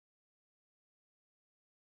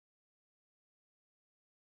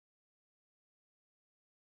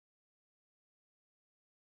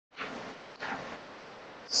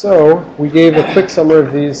So we gave a quick summary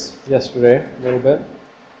of these yesterday, a little bit.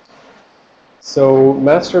 So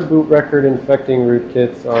master boot record infecting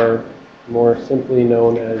rootkits are more simply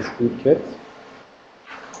known as rootkits.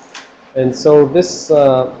 And so this,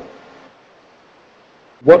 what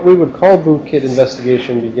we would call bootkit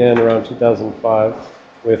investigation began around 2005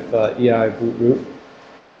 with EI bootroot.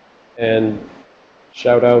 And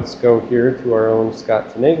shout outs go here to our own Scott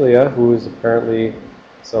Tenaglia, who is apparently,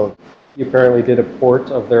 so he apparently did a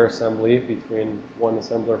port of their assembly between one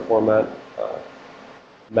assembler format,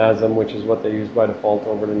 MASM, which is what they use by default,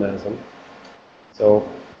 over to NASM. So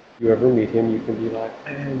if you ever meet him, you can be like,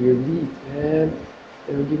 man, you're elite, man.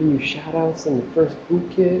 They were giving you shout outs in the first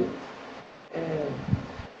bootkit, and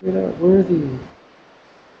you're not worthy.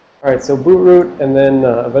 All right, so bootroot, and then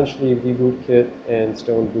eventually vbootkit and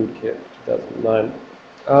stoned bootkit, 2009.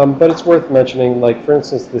 But it's worth mentioning, like for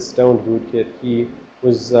instance, this stoned bootkit, he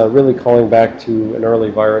was really calling back to an early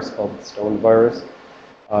virus called the stoned virus.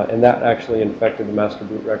 And that actually infected the master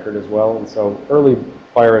boot record as well. And so early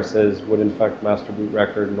viruses would infect master boot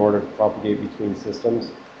record in order to propagate between systems.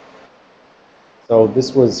 So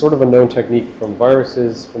this was sort of a known technique from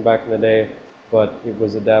viruses from back in the day, but it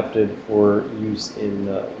was adapted for use in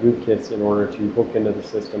rootkits in order to hook into the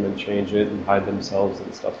system and change it and hide themselves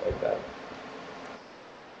and stuff like that.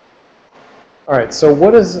 All right, so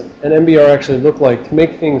what does an MBR actually look like? To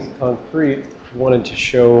make things concrete, I wanted to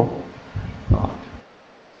show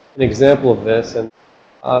an example of this. And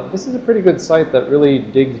this is a pretty good site that really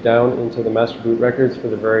digs down into the master boot records for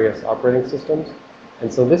the various operating systems.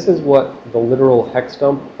 And so this is what the literal hex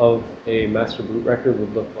dump of a master boot record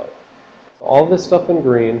would look like. So all this stuff in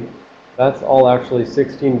green, that's all actually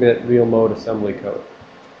 16-bit real mode assembly code.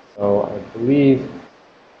 So I believe,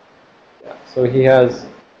 yeah, so he has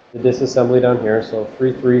the disassembly down here, so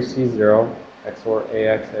 33C0, XOR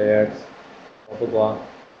AX, AX, blah, blah, blah.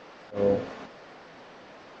 So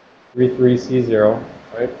 33C0,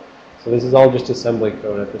 right? So this is all just assembly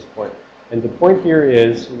code at this point. And the point here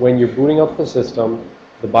is when you're booting up the system,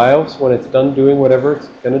 the BIOS, when it's done doing whatever it's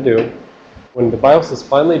going to do, when the BIOS is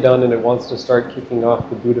finally done and it wants to start kicking off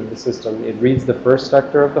the boot of the system, it reads the first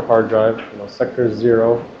sector of the hard drive, you know, sector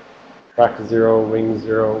 0, track 0, ring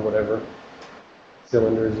 0, whatever.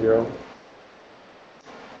 Cylinder 0.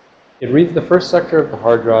 It reads the first sector of the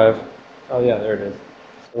hard drive. Oh yeah, there it is.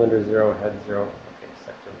 Cylinder 0, head 0. Okay,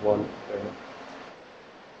 sector 1. Whatever.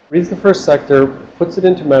 Reads the first sector, puts it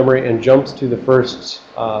into memory, and jumps to the first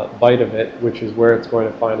byte of it, which is where it's going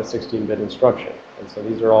to find a 16-bit instruction. And so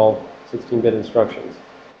these are all 16-bit instructions.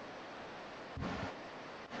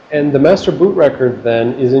 And the master boot record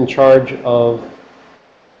then is in charge of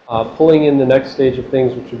pulling in the next stage of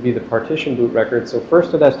things, which would be the partition boot record. So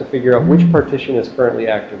first it has to figure out which partition is currently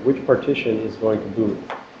active, which partition is going to boot.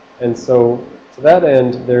 And so to that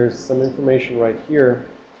end, there's some information right here.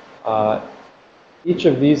 Each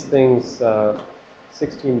of these things,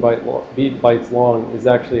 16 bytes long, is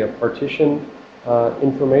actually a partition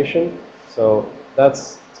information. So that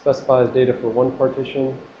specifies data for one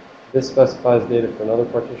partition. This specifies data for another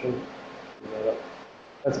partition.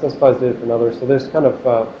 That specifies data for another. So there's kind of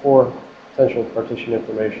 4 potential partition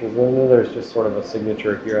informations, and then there's just sort of a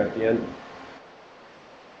signature here at the end.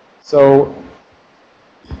 So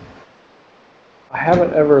I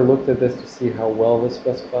haven't ever looked at this to see how well this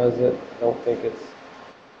specifies it. I don't think it's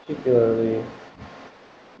particularly,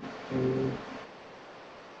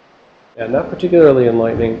 yeah, not particularly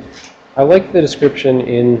enlightening. I like the description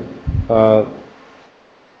in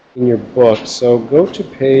your book. So go to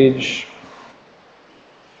page.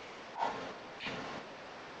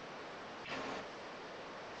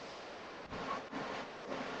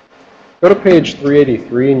 Go to page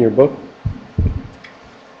 383 in your book.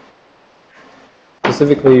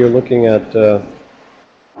 Specifically, you're looking at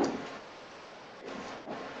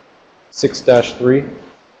 6-3,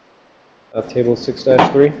 table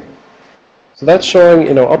 6-3. So that's showing,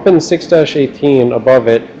 you know, up in 6-18 above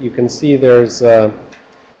it, you can see there's some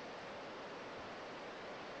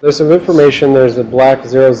information. There's a black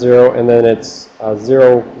 00, and then it's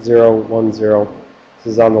 0010. This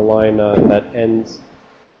is on the line that ends.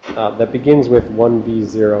 That begins with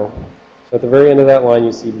 1B0. So at the very end of that line,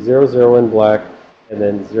 you see 00 in black, and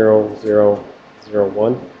then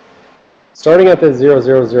 0001. Starting at the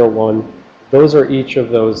 0001, those are each of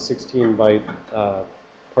those 16-byte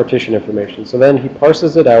partition information. So then he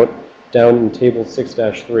parses it out down in table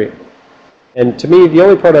 6-3. And to me, the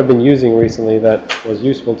only part I've been using recently that was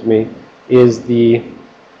useful to me is the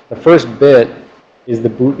first bit is the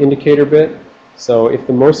boot indicator bit. So if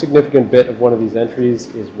the most significant bit of one of these entries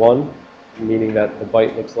is 1, meaning that the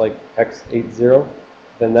byte looks like X80,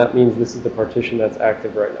 then that means this is the partition that's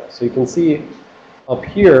active right now. So you can see up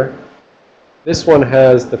here, this one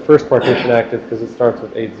has the first partition active because it starts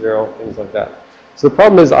with 80, things like that. So the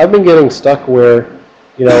problem is I've been getting stuck where,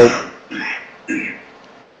 you know,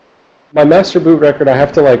 my master boot record, I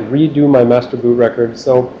have to like redo my master boot record.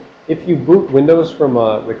 So if you boot Windows from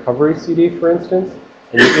a recovery CD, for instance,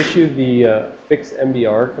 and you issue the fix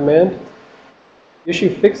MBR command,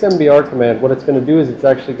 what it's going to do is it's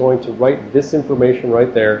actually going to write this information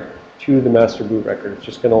right there to the master boot record. It's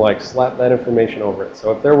just going to like slap that information over it.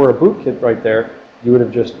 So if there were a rootkit right there, you would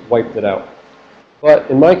have just wiped it out. But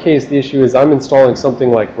in my case, the issue is I'm installing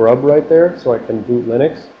something like grub right there, so I can boot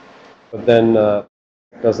Linux, but then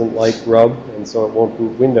it doesn't like grub, and so it won't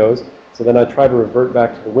boot Windows. So then I try to revert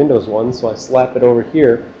back to the Windows one, so I slap it over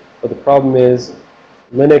here. But the problem is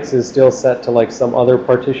Linux is still set to like some other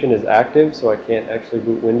partition is active, so I can't actually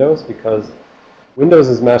boot Windows because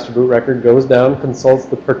Windows' master boot record goes down, consults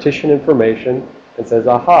the partition information, and says,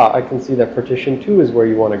 aha, I can see that partition 2 is where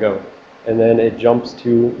you want to go. And then it jumps to,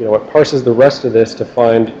 you know, it parses the rest of this to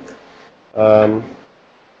find,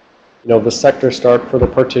 you know, the sector start for the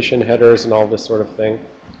partition headers and all this sort of thing.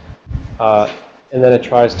 And then it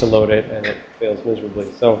tries to load it, and it fails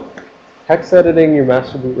miserably. So hex editing your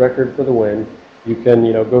master boot record for the win. You can,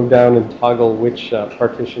 you know, go down and toggle which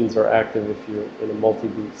partitions are active if you're in a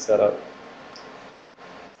multi-boot setup.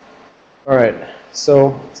 All right,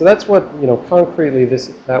 so that's what, you know, concretely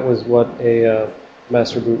that was what a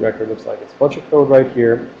master boot record looks like. It's a bunch of code right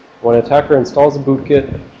here. When an attacker installs a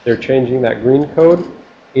bootkit, they're changing that green code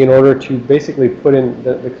in order to basically put in,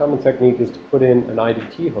 the common technique is to put in an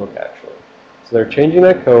IDT hook actually. So they're changing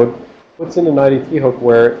that code, puts in an IDT hook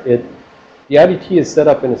where the IDT is set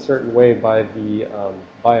up in a certain way by the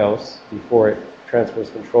BIOS before it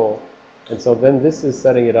transfers control. And so then this is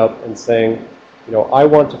setting it up and saying, you know, I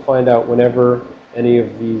want to find out whenever any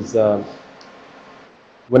of these,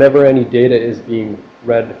 whenever any data is being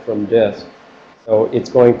read from disk. So it's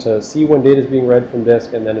going to see when data is being read from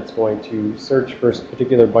disk, and then it's going to search for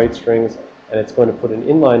particular byte strings, and it's going to put an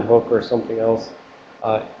inline hook or something else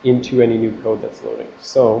into any new code that's loading.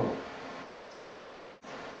 So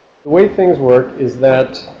the way things work is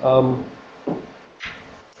that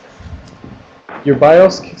your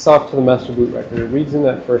BIOS kicks off to the master boot record. It reads in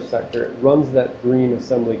that first sector. It runs that green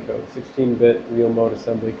assembly code, 16-bit real mode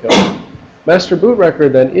assembly code. Master boot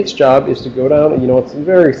record, then, its job is to go down, and you know, it's a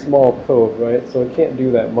very small code, right? So it can't do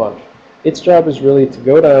that much. Its job is really to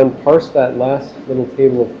go down, parse that last little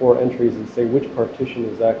table of 4 entries and say which partition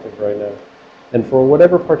is active right now. And for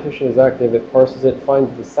whatever partition is active, it parses it,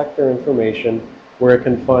 finds the sector information where it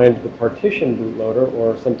can find the partition bootloader,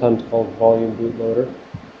 or sometimes called volume bootloader.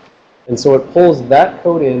 And so it pulls that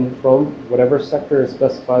code in from whatever sector is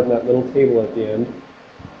specified in that little table at the end,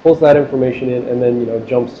 pulls that information in, and then, you know,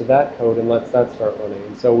 jumps to that code and lets that start running.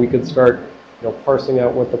 And so we could start, you know, parsing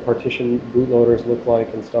out what the partition bootloaders look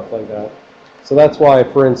like and stuff like that. So that's why,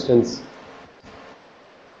 for instance,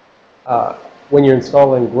 when you're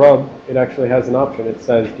installing grub, it actually has an option. It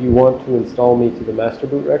says, do you want to install me to the master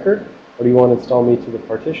boot record, or do you want to install me to the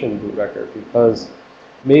partition boot record? Because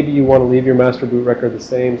maybe you want to leave your master boot record the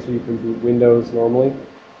same so you can boot Windows normally,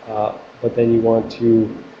 but then you want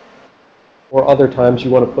to, or other times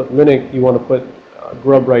you want to put Linux, you want to put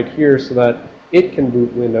grub right here so that it can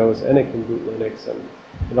boot Windows and it can boot Linux, and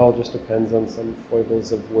it all just depends on some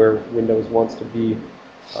foibles of where Windows wants to be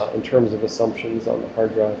in terms of assumptions on the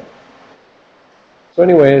hard drive. So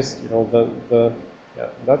anyways, you know,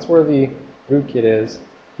 that's where the rootkit is.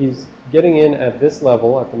 He's getting in at this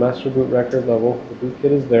level, at the master boot record level. The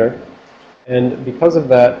rootkit is there. And because of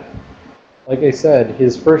that, like I said,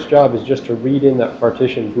 his first job is just to read in that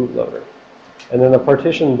partition bootloader. And then the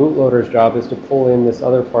partition bootloader's job is to pull in this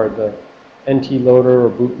other part, the NT loader or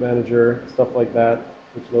boot manager, stuff like that,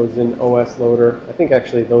 which loads in OS loader. I think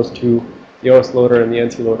actually those two, the OS loader and the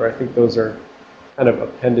NT loader, I think those are kind of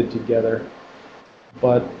appended together.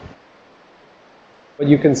 But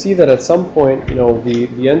you can see that at some point, you know, the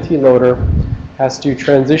NT loader has to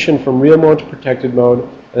transition from real mode to protected mode.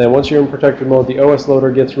 And then once you're in protected mode, the OS loader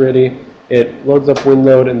gets ready. It loads up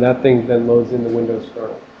WinLoad, and that thing then loads in the Windows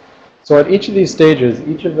kernel. So at each of these stages,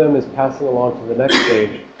 each of them is passing along to the next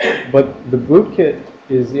stage. But the rootkit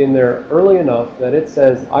is in there early enough that it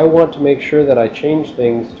says, I want to make sure that I change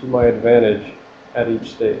things to my advantage at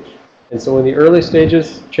each stage. And so in the early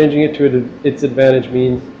stages, changing it to its advantage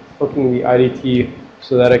means hooking the IDT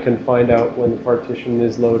so that it can find out when the partition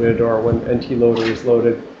is loaded or when NT loader is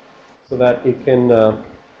loaded, so that it can,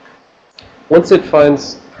 once it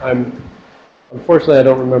finds, unfortunately I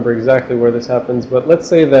don't remember exactly where this happens, but let's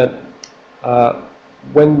say that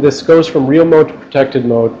when this goes from real mode to protected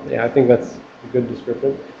mode, yeah, I think that's a good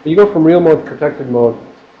description. When you go from real mode to protected mode,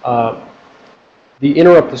 the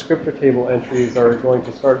interrupt descriptor table entries are going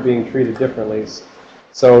to start being treated differently.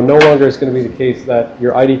 So no longer is going to be the case that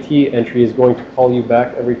your IDT entry is going to call you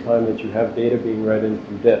back every time that you have data being read in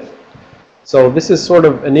from disk. So this is sort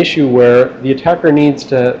of an issue where the attacker needs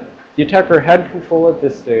to, the attacker had control at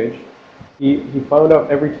this stage. He found out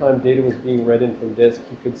every time data was being read in from disk,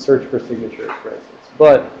 he could search for signatures, for instance.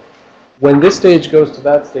 But when this stage goes to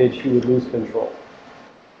that stage, he would lose control.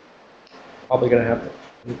 Probably going to have to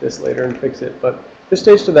do this later and fix it. But this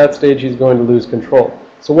stage to that stage, he's going to lose control.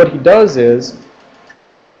 So what he does is,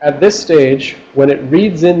 at this stage, when it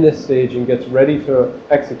reads in this stage and gets ready to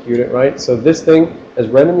execute it, right? So this thing is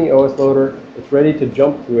read in the OS loader. It's ready to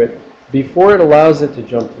jump to it. Before it allows it to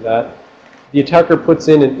jump to that, the attacker puts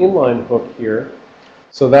in an inline hook here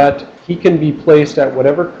so that he can be placed at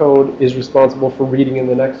whatever code is responsible for reading in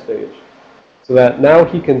the next stage. So that now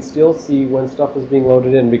he can still see when stuff is being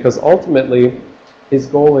loaded in, because ultimately his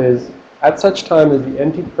goal is, at such time as the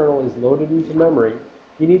NT kernel is loaded into memory,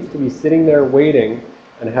 he needs to be sitting there waiting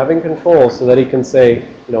and having control so that he can say,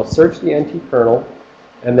 you know, search the NT kernel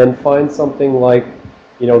and then find something like,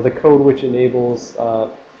 you know, the code which enables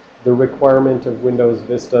the requirement of Windows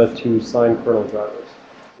Vista to sign kernel drivers.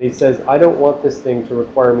 And he says, I don't want this thing to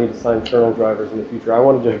require me to sign kernel drivers in the future. I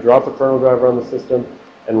want to just drop a kernel driver on the system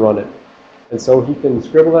and run it. And so he can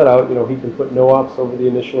scribble that out. You know, he can put no ops over the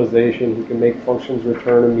initialization. He can make functions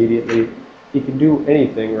return immediately. He can do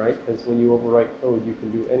anything, right? Because when you overwrite code, you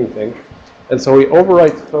can do anything. And so he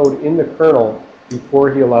overwrites code in the kernel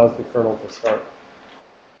before he allows the kernel to start.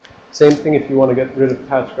 Same thing if you want to get rid of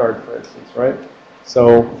PatchGuard, for instance, right?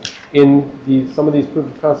 So in some of these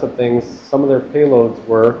proof of concept things, some of their payloads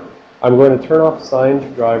were, I'm going to turn off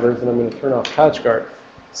signed drivers and I'm going to turn off PatchGuard.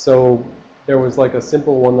 So there was like a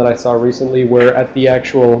simple one that I saw recently where at the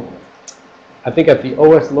actual, I think at the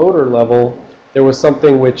OS loader level, there was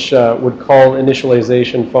something which would call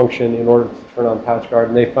initialization function in order to turn on PatchGuard.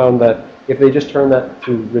 And they found that if they just turn that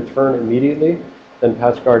to return immediately, then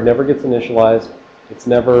PatchGuard never gets initialized. It's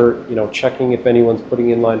never, you know, checking if anyone's putting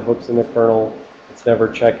inline hooks in the kernel. It's never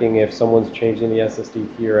checking if someone's changing the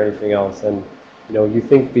SSDT or anything else. And, you know, you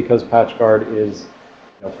think because PatchGuard is,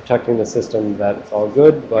 you know, protecting the system that it's all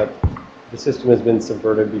good, but the system has been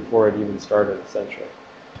subverted before it even started, essentially.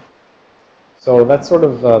 So that's sort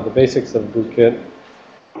of the basics of Rootkit,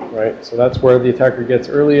 right? So that's where the attacker gets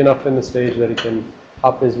early enough in the stage that he can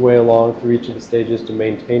hop his way along through each of the stages to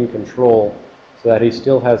maintain control so that he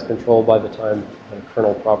still has control by the time the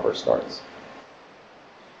kernel proper starts.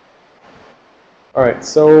 All right,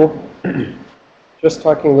 so just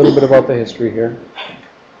talking a little bit about the history here.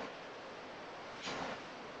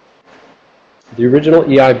 The original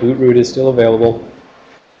EI boot root is still available.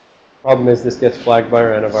 Problem is this gets flagged by our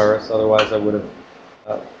antivirus. Otherwise, I would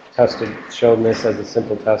have shown this as a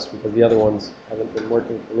simple test because the other ones haven't been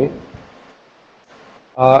working for me.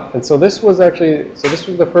 And so this was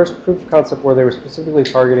the first proof of concept where they were specifically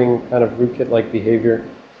targeting kind of rootkit-like behavior.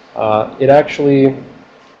 It actually,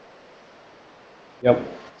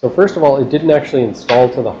 so first of all, it didn't actually install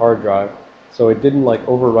to the hard drive. So it didn't like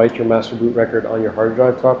overwrite your master boot record on your hard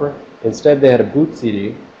drive proper. Instead, they had a boot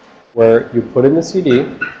CD where you put in the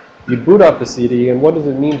CD, you boot off the CD, and what does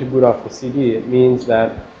it mean to boot off the CD? It means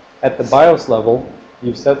that at the BIOS level,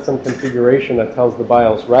 you've set some configuration that tells the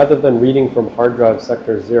BIOS, rather than reading from hard drive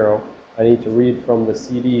sector 0, I need to read from the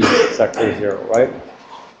CD sector 0, right?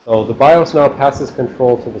 So the BIOS now passes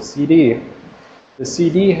control to the CD. The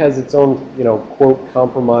CD has its own, you know, quote,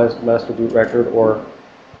 compromised master boot record or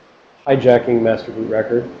hijacking master boot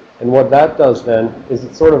record. And what that does then is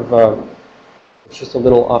it's sort of, it's just a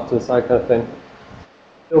little off to the side kind of thing.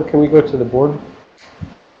 Phil, can we go to the board?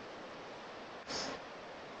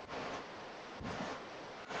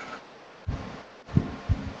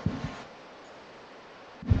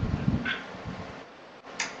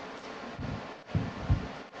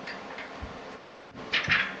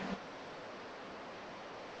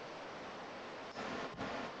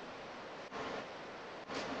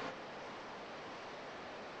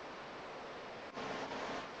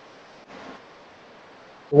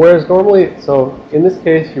 Whereas normally, so in this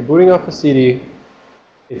case, you're booting off a CD,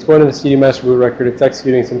 it's going to the CD master boot record, it's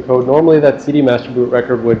executing some code. Normally that CD master boot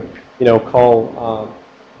record would, you know, call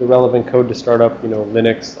the relevant code to start up, you know,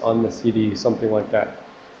 Linux on the CD, something like that.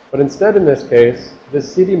 But instead in this case,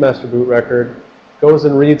 this CD master boot record goes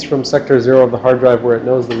and reads from sector 0 of the hard drive where it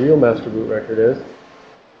knows the real master boot record is.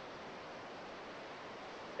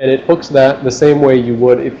 And it hooks that the same way you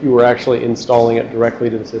would if you were actually installing it directly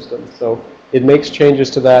to the system. So it makes changes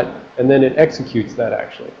to that, and then it executes that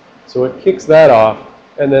actually. So it kicks that off,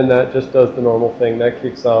 and then that just does the normal thing. That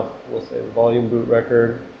kicks off, we'll say, the volume boot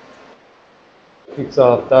record, kicks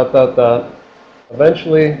off ...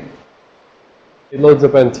 Eventually, it loads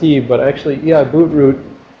up NT, but actually EI boot root,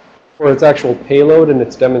 for its actual payload and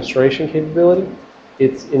its demonstration capability,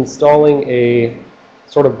 it's installing a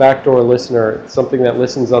sort of backdoor listener, something that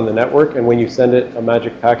listens on the network, and when you send it a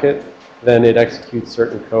magic packet, then it executes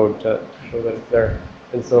certain code to show that it's there.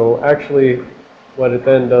 And so actually, what it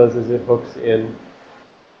then does is it hooks in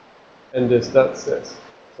them.This.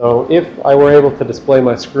 So if I were able to display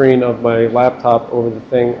my screen of my laptop over the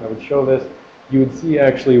thing, I would show this. You would see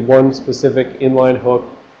actually one specific inline hook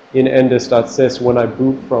in them.This when I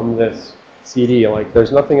boot from this CD. Like,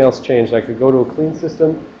 there's nothing else changed. I could go to a clean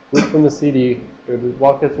system, boot from the CD, it would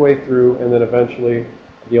walk its way through, and then eventually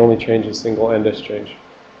the only change is single them.This change.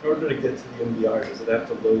 In order to get to the MDR, does it have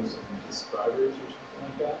to load some describers or something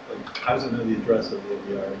like that? Like, how does it know the address of the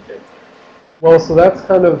MDR and get there? Well, so that's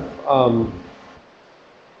kind of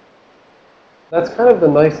the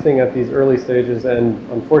nice thing at these early stages, and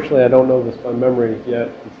unfortunately I don't know this by memory yet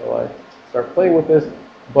until I start playing with this,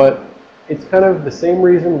 but it's kind of the same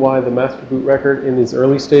reason why the master boot record in these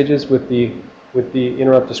early stages with the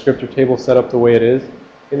interrupt descriptor table set up the way it is.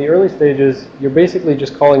 In the early stages, you're basically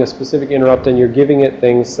just calling a specific interrupt and you're giving it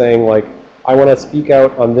things saying like, I want to speak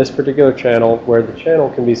out on this particular channel, where the channel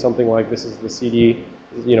can be something like, this is the CD,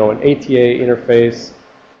 you know, an ATA interface,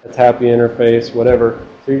 a TAPI interface, whatever.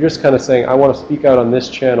 So you're just kind of saying, I want to speak out on this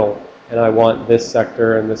channel, and I want this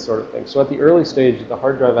sector and this sort of thing. So at the early stage, the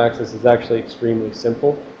hard drive access is actually extremely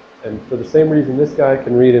simple. And for the same reason this guy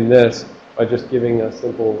can read in this, by just giving a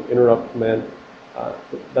simple interrupt command,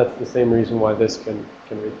 that's the same reason why this can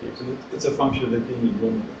read these. So it's a function of it being in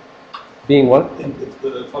real mode. Being what? It's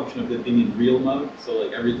the function of it being in real mode, so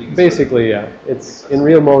like everything. Basically, yeah. It's in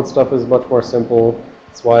real mode, stuff is much more simple.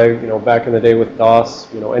 That's why, you know, back in the day with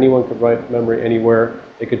DOS, you know, anyone could write memory anywhere.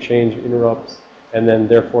 They could change interrupts, and then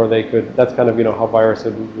therefore they could, that's kind of, you know, how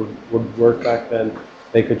viruses would work back then.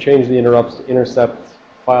 They could change the interrupts to intercept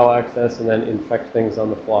file access and then infect things on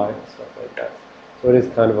the fly, stuff like that. So it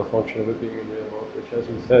is kind of a function of it being in real mode, which, as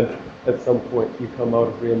we said, at some point you come out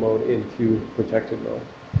of real mode into protected mode.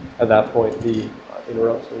 At that point, the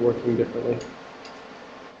interrupts are working differently.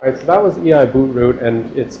 All right, so that was EI boot root,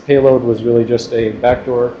 and its payload was really just a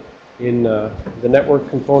backdoor in the network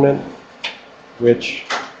component, which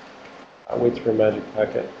waits for a magic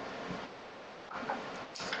packet.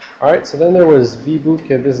 All right, so then there was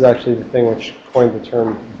vBootkit. This is actually the thing which coined the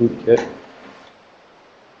term bootkit,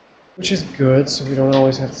 which is good, so we don't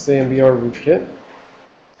always have to say MBR rootkit.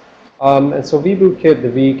 And so vBootkit, the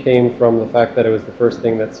V came from the fact that it was the first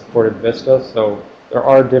thing that supported Vista. So there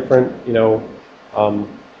are different, you know,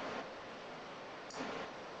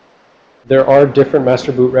 there are different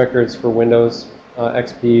master boot records for Windows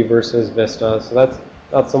XP versus Vista. So that's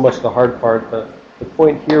not so much the hard part. The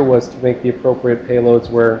point here was to make the appropriate payloads,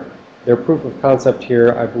 where their proof of concept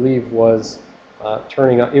here, I believe, was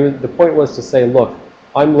turning up. The point was to say, look,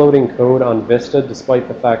 I'm loading code on Vista despite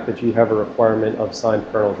the fact that you have a requirement of signed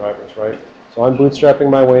kernel drivers, right? So I'm bootstrapping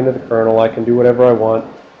my way into the kernel. I can do whatever I want.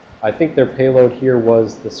 I think their payload here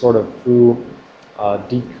was the sort of foo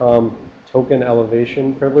DKOM token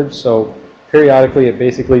elevation privilege. So periodically it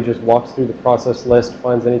basically just walks through the process list,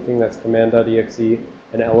 finds anything that's command.exe,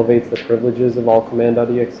 and elevates the privileges of all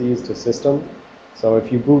command.exes to system. So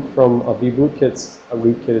if you boot from a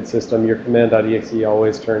rootkitted system, your command.exe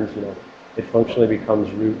always turns, you know, it functionally becomes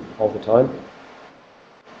root all the time.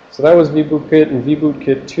 So that was vBootkit, and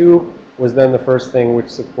vBootkit 2 was then the first thing which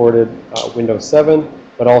supported Windows 7,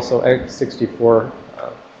 but also x64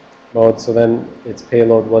 mode. So then its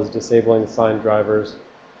payload was disabling signed drivers,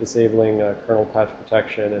 disabling kernel patch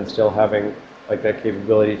protection, and still having like that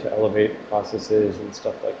capability to elevate processes and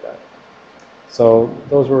stuff like that. So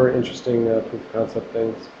those were interesting proof of concept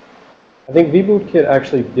things. I think vBootkit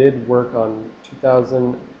actually did work on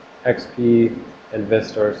 2000 XP and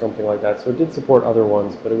Vista or something like that. So it did support other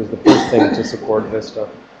ones, but it was the first thing to support Vista.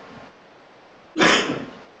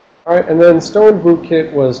 All right, and then Stone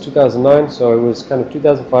Bootkit was 2009, so it was kind of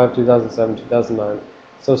 2005, 2007, 2009.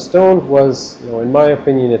 So Stone was, you know, in my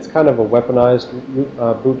opinion, it's kind of a weaponized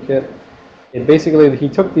bootkit. It basically, he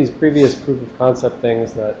took these previous proof of concept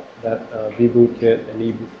things that vBootkit and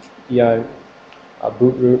EI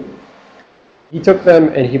boot root. He took them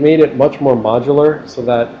and he made it much more modular so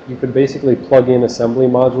that you could basically plug in assembly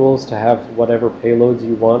modules to have whatever payloads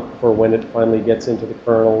you want for when it finally gets into the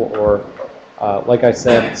kernel, or like I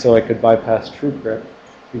said, so I could bypass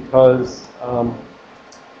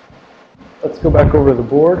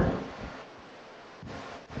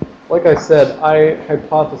like I said, I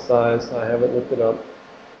hypothesize, I haven't looked it up,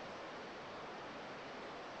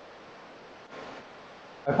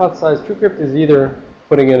 hypothesize TrueCrypt is either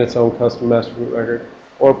putting in its own custom master boot record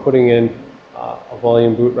or putting in a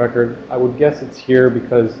volume boot record. I would guess it's here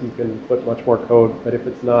because you can put much more code, but if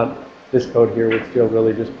it's not, this code here would still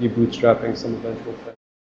really just be bootstrapping some eventual thing.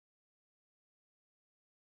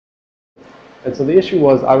 And so the issue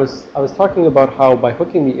was, I was talking about how by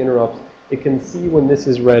hooking the interrupts, it can see when this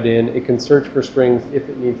is read in, it can search for strings if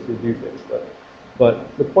it needs to do things.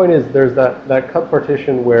 But the point is, there's that cut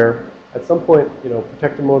partition where at some point, you know,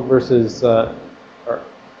 protected mode versus, or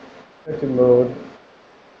protected mode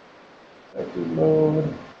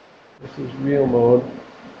versus real mode.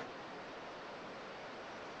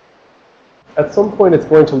 At some point, it's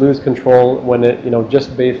going to lose control when it, you know,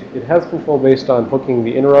 it has control based on hooking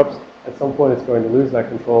the interrupts. At some point, it's going to lose that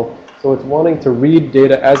control. So it's wanting to read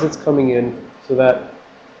data as it's coming in so that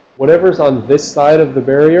whatever's on this side of the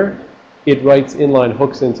barrier, it writes inline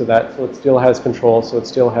hooks into that, so it still has control, so it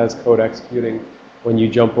still has code executing when you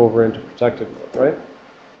jump over into protected mode, right?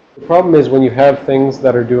 The problem is when you have things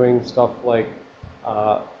that are doing stuff like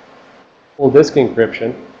full disk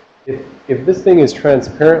encryption, if this thing is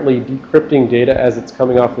transparently decrypting data as it's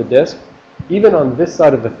coming off the disk, even on this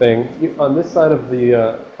side of the thing, on this side of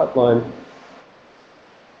the cut line,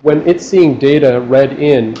 when it's seeing data read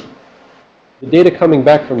in, the data coming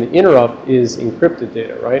back from the interrupt is encrypted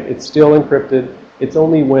data, right? It's still encrypted. It's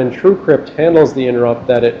only when TrueCrypt handles the interrupt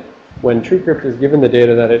that when TrueCrypt is given the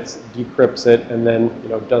data, that it decrypts it and then, you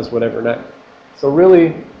know, does whatever next. So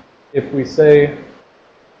really, if we say,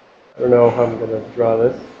 I don't know how I'm going to draw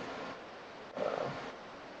this.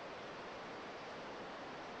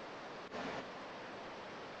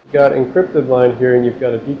 You've got encrypted line here, and you've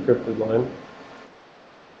got a decrypted line.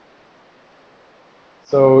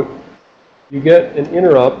 So you get an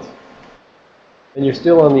interrupt, and you're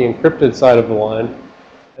still on the encrypted side of the line.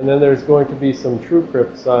 And then there's going to be some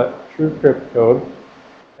TrueCrypt code,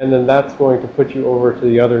 and then that's going to put you over to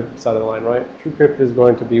the other side of the line, right? TrueCrypt is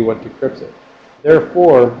going to be what decrypts it.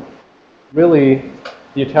 Therefore, really,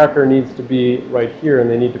 the attacker needs to be right here, and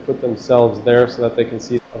they need to put themselves there so that they can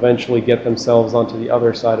eventually get themselves onto the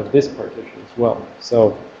other side of this partition as well.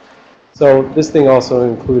 So this thing also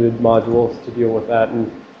included modules to deal with that,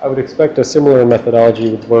 and I would expect a similar methodology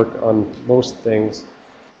would work on most things.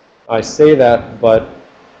 I say that, but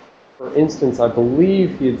for instance, I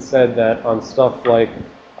believe he had said that on stuff like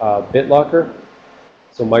BitLocker,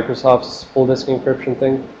 so Microsoft's full disk encryption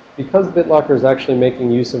thing, because BitLocker is actually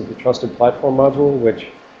making use of the Trusted Platform module, which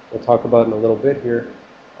we'll talk about in a little bit here,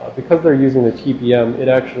 because they're using the TPM,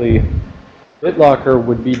 BitLocker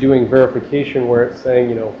would be doing verification where it's saying,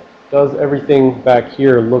 you know, does everything back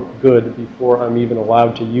here look good before I'm even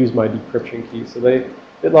allowed to use my decryption key? So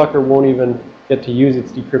BitLocker won't even get to use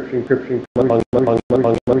its decryption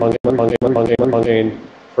chain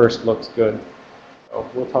first looks good. So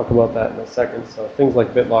we'll talk about that in a second. So things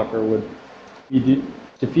like BitLocker would be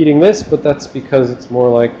defeating this, but that's because it's more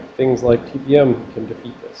like things like TPM can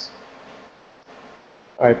defeat this.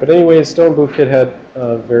 All right, but anyways, Stone Rootkit had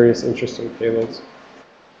various interesting payloads.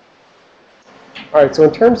 All right, so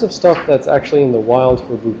in terms of stuff that's actually in the wild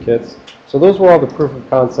for rootkits, so those were all the proof of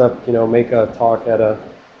concept, you know, make a talk at a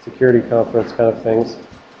security conference kind of things.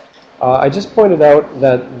 I just pointed out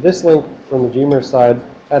that this link from the Gmer side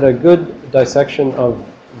had a good dissection of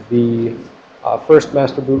the first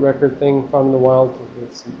master boot record thing found in the wild,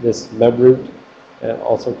 this mebroot, and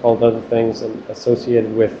also called other things and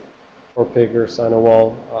associated with Torpig or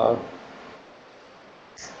Sinowall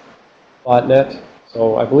botnet.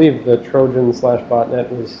 So I believe the Trojan/botnet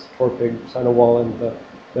was Torpig, Sinowall, and the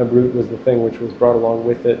mebroot was the thing which was brought along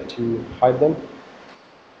with it to hide them.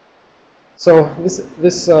 So I just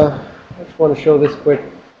want to show this quick.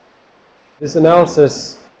 This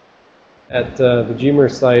analysis at the Gmer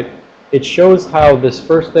site, it shows how this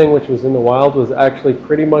first thing which was in the wild was actually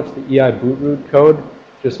pretty much the EI bootroot code,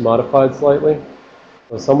 just modified slightly.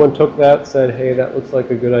 So someone took that, said, hey, that looks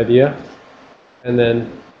like a good idea, and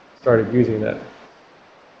then started using that.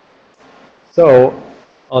 So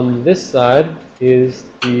on this side is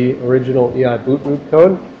the original EI bootroot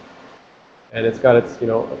code, and it's got its, you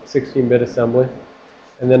know, 16-bit assembly.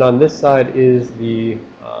 And then on this side is the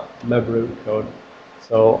mebroot code.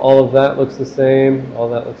 So all of that looks the same, all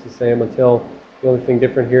that looks the same until the only thing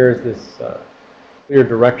different here is this clear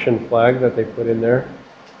direction flag that they put in there.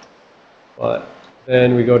 But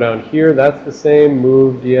then we go down here, that's the same,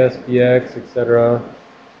 move, ds, bx, etc.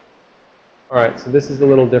 All right, so this is a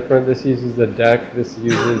little different. This uses a deck. This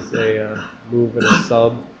uses a move and a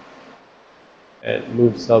sub, and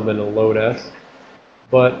move, sub, and a load s.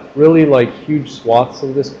 But really, like, huge swaths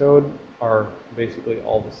of this code are basically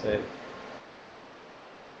all the same.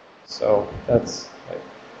 So that's like,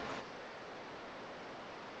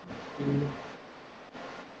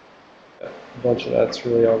 a bunch of that's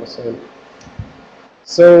really all the same.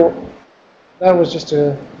 So that was just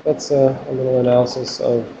that's a little analysis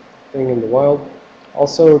of thing in the wild.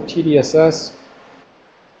 Also TDSS,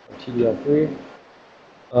 or TDL3.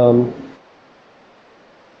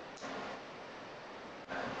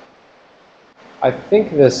 I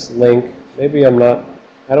think this link, maybe I'm not,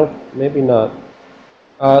 maybe not.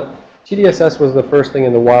 TDSS was the first thing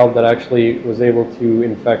in the wild that actually was able to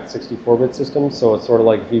infect 64-bit systems, so it's sort of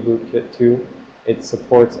like vBootkit 2. It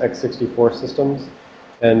supports x64 systems,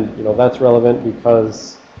 and that's relevant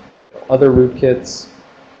because other rootkits,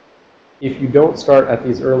 if you don't start at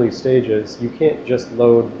these early stages, you can't just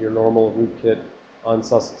load your normal rootkit on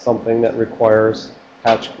something that requires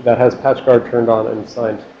that has PatchGuard turned on and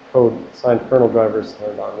signed kernel drivers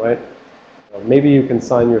turned on, right? Maybe you can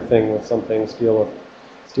sign your thing with something, steal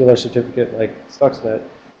a certificate like Stuxnet,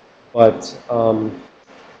 but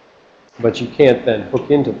you can't then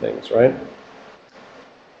hook into things, right?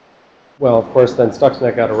 Well, of course, then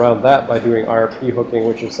Stuxnet got around that by doing IRP hooking,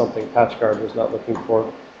 which is something PatchGuard was not looking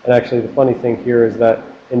for. And actually, the funny thing here is that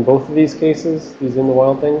in both of these cases, these in the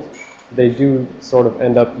wild things, they do sort of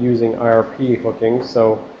end up using IRP hooking.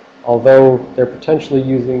 So although they're potentially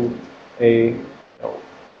using a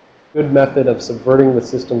good method of subverting the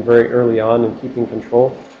system very early on and keeping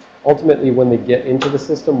control, ultimately when they get into the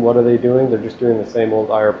system, what are they doing? They're just doing the same old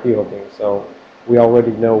IRP hooking. So we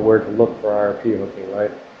already know where to look for IRP hooking,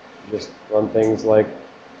 right? You just run things like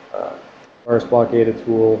virus blockade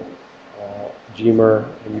tool, Gmer,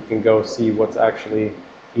 and you can go see what's actually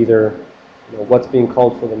either what's being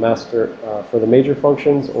called for the for the major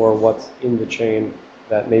functions, or what's in the chain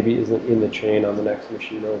that maybe isn't in the chain on the next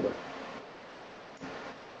machine over.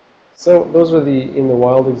 So those are the in the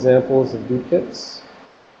wild examples of rootkits.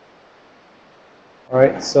 All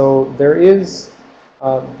right, so there is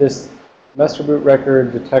this master boot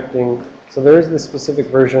record detecting. So there is this specific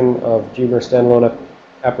version of Gmer standalone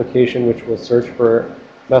application which will search for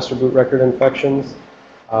master boot record infections.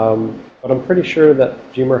 But I'm pretty sure that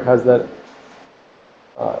Gmer has that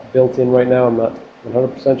built in right now. I'm not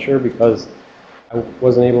 100% sure because I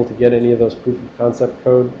wasn't able to get any of those proof of concept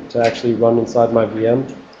code to actually run inside my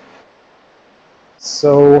VM.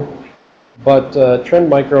 So, but Trend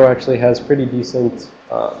Micro actually has pretty decent,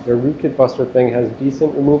 their rootkit buster thing has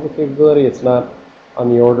decent removal capability. It's not on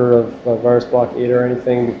the order of virus block 8 or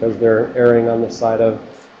anything because they're erring on the side of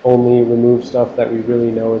only remove stuff that we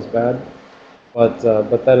really know is bad. But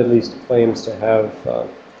that at least claims to have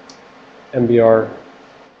MBR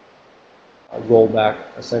rollback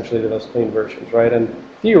essentially to those clean versions, right? And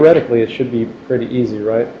theoretically, it should be pretty easy,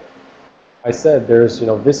 right? I said there's,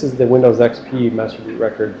 this is the Windows XP master boot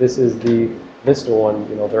record. This is the Vista one.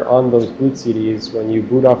 They're on those boot CDs when you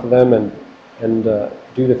boot off of them and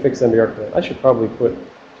do the fix MBR command. I should probably put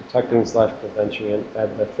detecting/prevention and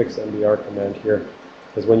add the fix MBR command here,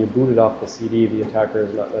 because when you boot it off the CD, the attacker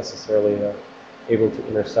is not necessarily able to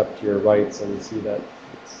intercept your writes and see that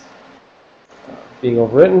it's being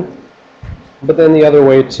overwritten. But then the other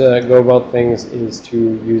way to go about things is to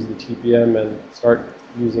use the TPM and start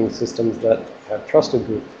using systems that have trusted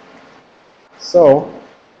boot. So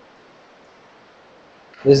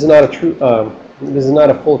this is not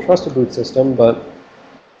a full trusted boot system, but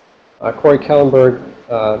Corey Kallenberg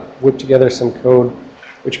whipped together some code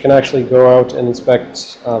which can actually go out and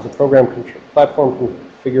inspect the platform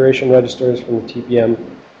configuration registers from the TPM,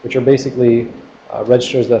 which are basically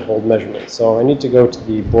registers that hold measurements. So I need to go to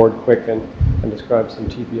the board quick and describe some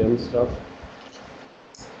TPM stuff.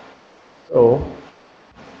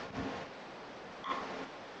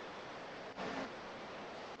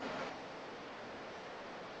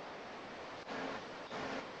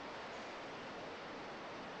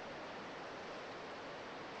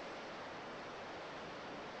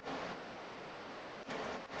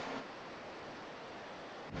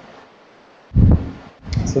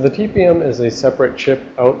 So the TPM is a separate chip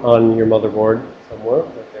out on your motherboard somewhere.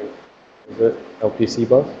 I think, is it LPC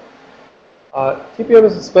bus? TPM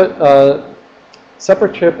is a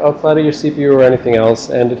separate chip outside of your CPU or anything else,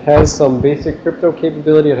 and it has some basic crypto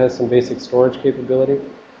capability. It has some basic storage capability.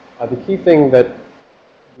 The key thing that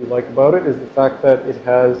we like about it is the fact that it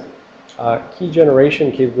has key generation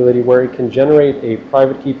capability where it can generate a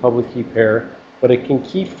private key, public key pair, but it can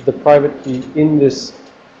keep the private key in this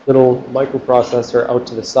little microprocessor out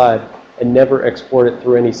to the side and never export it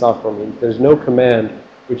through any software means. There's no command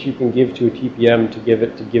which you can give to a TPM to give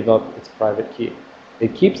it to give up its private key.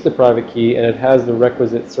 It keeps the private key, and it has the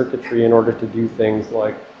requisite circuitry in order to do things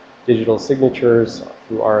like digital signatures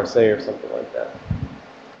through RSA or something like that.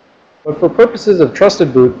 But for purposes of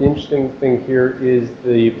trusted boot, the interesting thing here is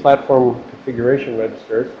the platform configuration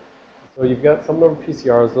registers. So you've got some number of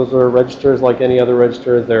PCRs. Those are registers like any other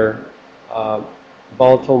register. They're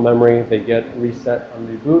volatile memory. They get reset on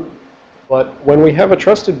reboot. But when we have a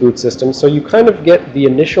trusted boot system, so you kind of get the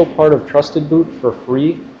initial part of trusted boot for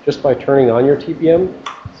free just by turning on your TPM.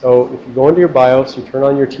 So if you go into your BIOS, you turn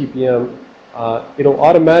on your TPM, it'll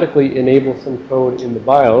automatically enable some code in the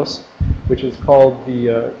BIOS, which is called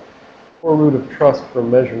the core root of trust for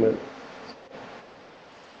measurement.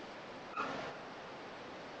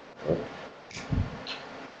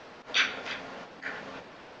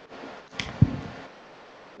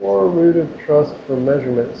 Core root of trust for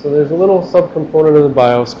measurement. So there's a little subcomponent of the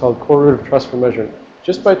BIOS called core root of trust for measurement.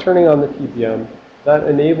 Just by turning on the TPM, that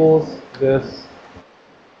enables this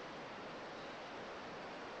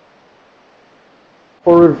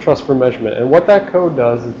core root of trust for measurement. And what that code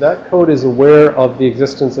does is that code is aware of the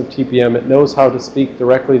existence of TPM. It knows how to speak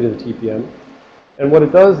directly to the TPM. And what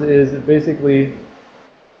it does is it basically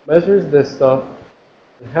measures this stuff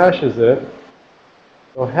and hashes it.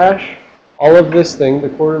 So hash all of this thing, the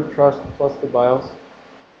core root of trust plus the BIOS.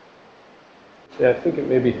 Yeah, I think it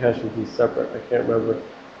maybe hashes these separate. I can't remember.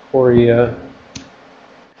 Corey,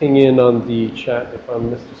 ping in on the chat if I'm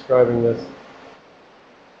misdescribing this.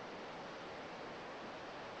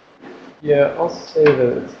 Yeah, I'll say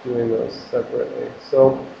that it's doing those separately.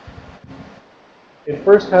 So it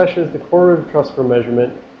first hashes the core root of trust for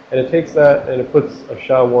measurement, and it takes that and it puts a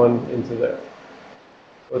SHA-1 into there.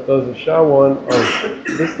 So it does a SHA-1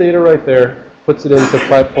 of this data right there, puts it into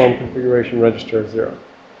platform configuration register 0.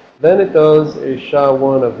 Then it does a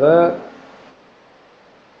SHA-1 of that,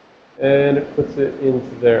 and it puts it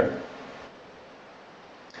into there.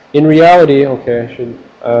 In reality, okay, I should,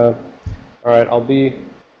 all right, I'll be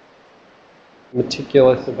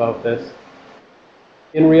meticulous about this.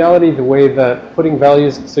 In reality, the way that putting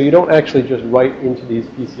values, so you don't actually just write into these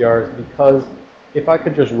PCRs, because if I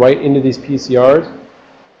could just write into these PCRs,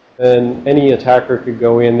 then any attacker could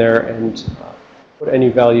go in there and put any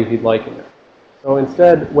value he'd like in there. So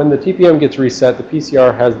instead, when the TPM gets reset, the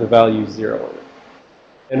PCR has the value 0 in it.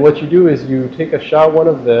 And what you do is you take a SHA-1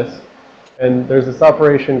 of this, and there's this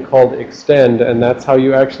operation called extend, and that's how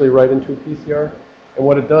you actually write into a PCR. And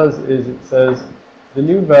what it does is it says the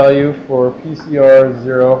new value for PCR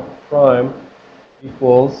 0 prime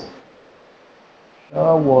equals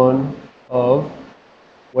SHA-1 of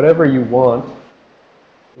whatever you want.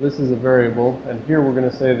 This is a variable, and here we're going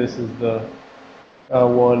to say this is the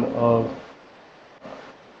SHA-1 of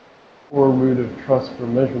core root of trust for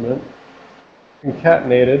measurement.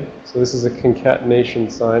 Concatenated, so this is a concatenation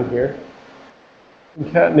sign here.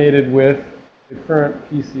 Concatenated with the current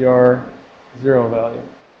PCR 0 value.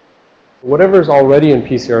 Whatever is already in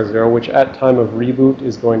PCR 0, which at time of reboot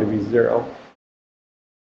is going to be 0.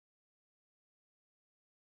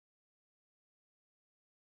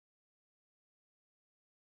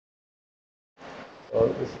 So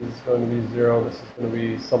this is going to be 0, this is going to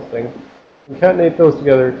be something. Concatenate those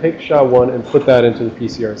together, take SHA-1 and put that into the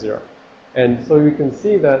PCR 0. And so you can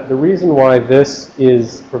see that the reason why this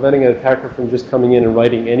is preventing an attacker from just coming in and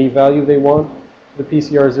writing any value they want to the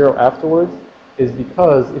PCR 0 afterwards is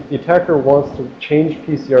because if the attacker wants to change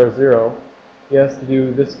PCR 0, he has to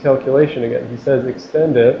do this calculation again. He says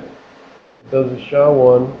extend it, it does a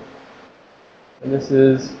SHA-1, and this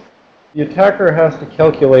is, the attacker has to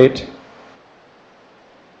calculate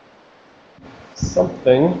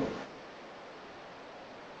something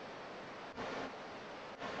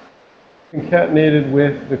concatenated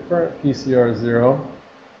with the current PCR 0,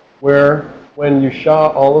 where when you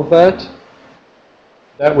SHA all of that,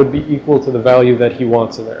 that would be equal to the value that he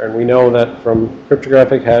wants in there. And we know that from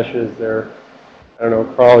cryptographic hashes, they're, I don't know,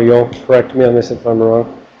 Carl, you'll correct me on this if I'm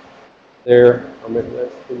wrong. They're, or maybe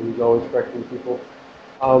that's him, he's always correcting people.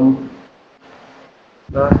 I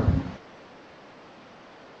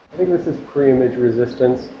think this is pre-image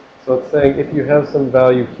resistance. So it's saying if you have some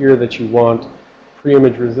value here that you want,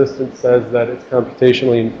 pre-image resistance says that it's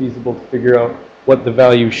computationally infeasible to figure out what the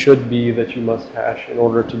value should be that you must hash in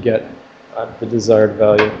order to get the desired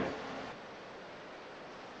value.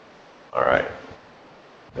 All right.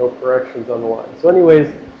 No corrections on the line. So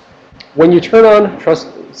anyways, when you turn on trust,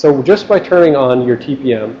 so just by turning on your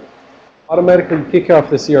TPM, automatically kick off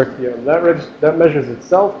the CRTM. That measures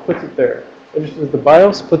itself, puts it there. Registers the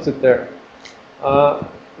BIOS, puts it there. So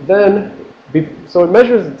it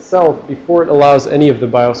measures itself before it allows any of the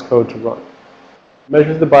BIOS code to run.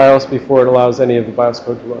 measures the BIOS before it allows any of the BIOS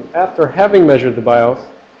code to run. After having measured the BIOS,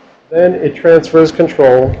 then it transfers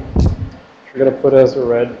control, which we're going to put as a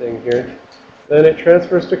red thing here. Then it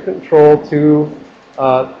transfers to control to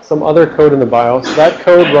some other code in the BIOS. That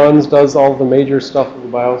code runs, does all the major stuff in the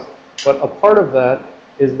BIOS, but a part of that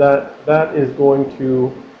is that is going to,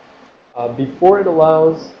 before it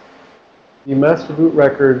allows the master boot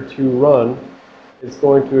record to run, it's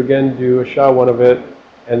going to again do a SHA-1 of it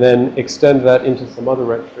and then extend that into some other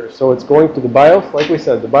register. So it's going to the BIOS, like we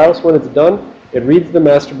said, the BIOS when it's done, it reads the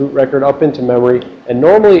master boot record up into memory, and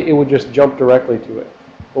normally it would just jump directly to it.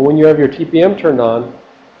 But when you have your TPM turned on,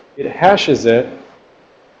 it hashes it,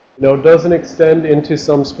 doesn't extend into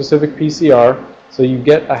some specific PCR, so you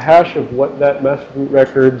get a hash of what that master boot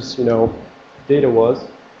record's, data was.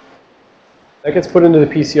 That gets put into the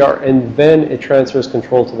PCR, and then it transfers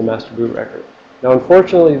control to the master boot record. Now,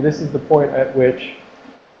 unfortunately, this is the point at which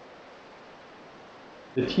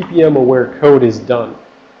the TPM-aware code is done.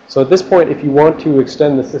 So at this point, if you want to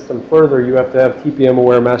extend the system further, you have to have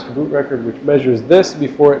TPM-aware master boot record, which measures this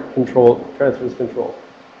before it transfers control.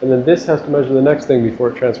 And then this has to measure the next thing before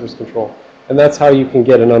it transfers control. And that's how you can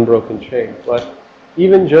get an unbroken chain. But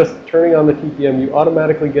even just turning on the TPM, you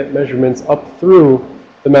automatically get measurements up through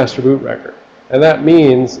the master boot record. And that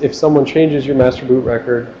means if someone changes your master boot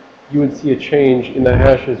record, you would see a change in the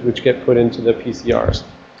hashes which get put into the PCRs.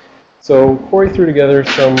 So Corey threw together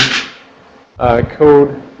some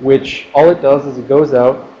code which all it does is it goes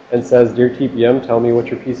out and says, "Dear TPM, tell me what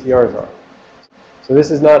your PCRs are." So this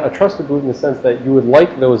is not a trusted boot in the sense that you would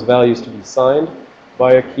like those values to be signed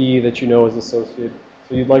by a key that you know is associated.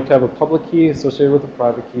 So you'd like to have a public key associated with a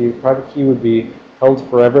private key. Private key would be held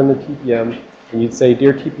forever in the TPM. And you'd say,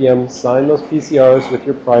 "Dear TPM, sign those PCRs with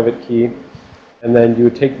your private key." And then you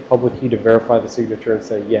would take the public key to verify the signature and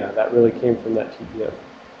say, "Yeah, that really came from that TPM."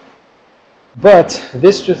 But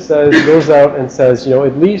this just goes out and says,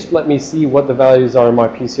 at least let me see what the values are in my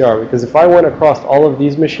PCR. Because if I went across all of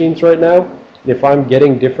these machines right now, if I'm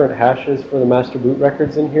getting different hashes for the master boot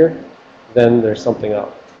records in here, then there's something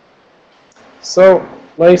up. So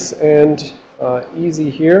nice and easy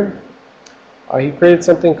here. He created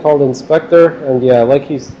something called inspector, and yeah,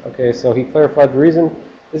 okay, so he clarified the reason.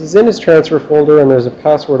 This is in his transfer folder, and there's a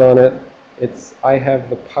password on it. It's I have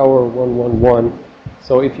the power 111.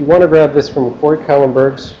 So if you want to grab this from Corey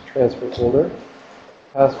Kallenberg's transfer folder,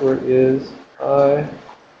 password is I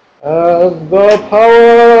have the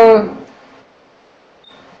power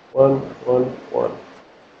 111.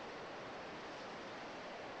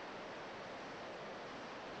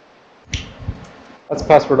 That's the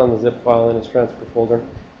password on the zip file in his transfer folder.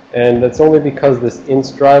 And that's only because this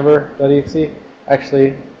instDriver.exe,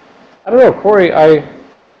 actually, I don't know, Corey,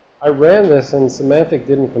 I ran this and Symantec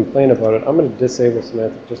didn't complain about it. I'm going to disable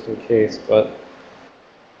Symantec just in case, but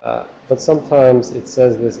sometimes it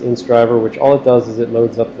says this instDriver, which all it does is it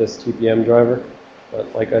loads up this TPM driver.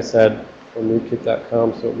 But like I said, from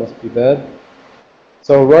rootkit.com, so it must be bad.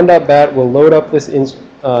 So run.bat will load up this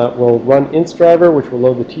will run instDriver, which will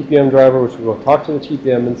load the TPM driver, which will talk to the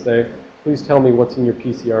TPM and say, "Please tell me what's in your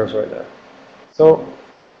PCRs right now." So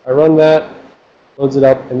I run that, loads it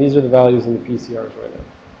up, and these are the values in the PCRs right now.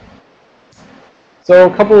 So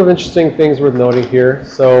a couple of interesting things worth noting here.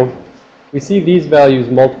 So we see these values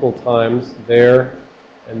multiple times, there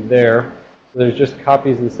and there. So there's just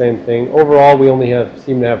copies of the same thing. Overall, we only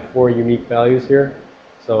seem to have 4 unique values here.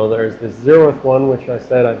 So there's this 0th one, which I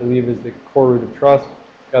said I believe is the core root of trust.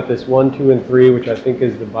 Got this 1, 2, and 3, which I think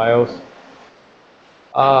is the BIOS.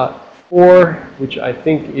 4, which I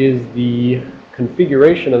think is the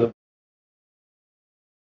configuration of the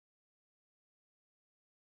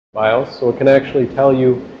BIOS. So it can actually tell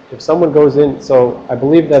you if someone goes in. So I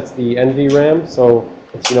believe that's the NVRAM. So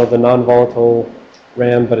it's the non-volatile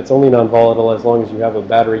RAM, but it's only non-volatile as long as you have a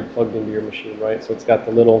battery plugged into your machine, right? So it's got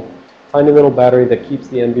the tiny little battery that keeps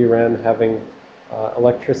the NVRAM having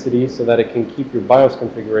electricity so that it can keep your BIOS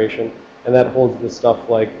configuration, and that holds the stuff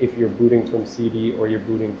like if you're booting from CD or you're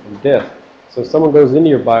booting from disk. So if someone goes into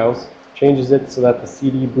your BIOS, changes it so that the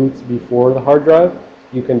CD boots before the hard drive,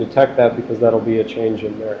 you can detect that because that'll be a change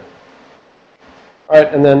in there. All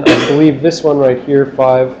right, and then I believe this one right here,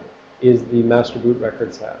 5, is the master boot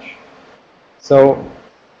records hash. So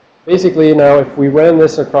basically now if we ran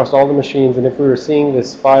this across all the machines and if we were seeing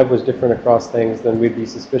this 5 was different across things, then we'd be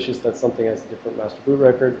suspicious that something has a different master boot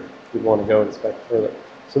record. We'd want to go inspect further.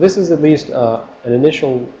 So this is at least an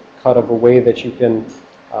initial cut of a way that you can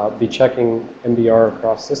be checking MBR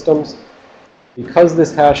across systems. Because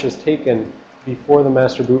this hash is taken before the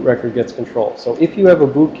master boot record gets control. So if you have a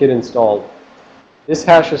bootkit installed, this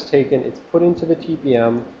hash is taken, it's put into the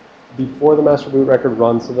TPM, before the master boot record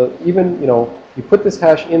runs, so that even, you put this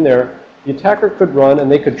hash in there, the attacker could run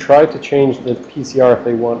and they could try to change the PCR if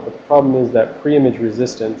they want, but the problem is that pre-image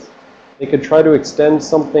resistance. They could try to extend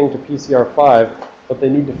something to PCR5, but they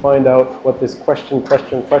need to find out what this question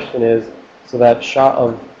is, so that SHA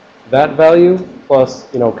of that value plus,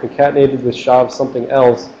 concatenated with SHA of something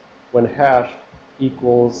else when hashed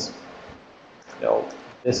equals,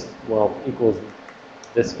 equals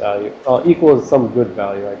this value. Equals some good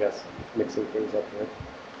value, I guess, mixing things up here,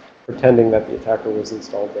 pretending that the attacker was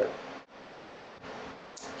installed there.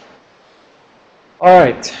 All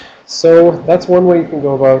right, so that's one way you can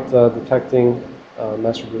go about detecting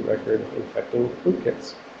master boot record infecting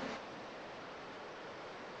rootkits.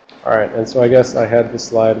 All right, and so I guess I had this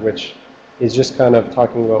slide, which is just kind of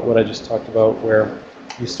talking about what I just talked about, where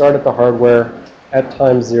you start at the hardware at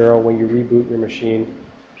time 0 when you reboot your machine.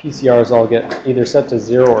 PCRs all get either set to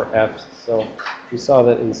 0 or F. So we saw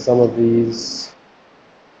that in some of these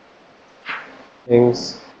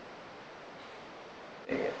things.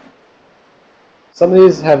 Some of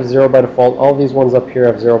these have 0 by default. All these ones up here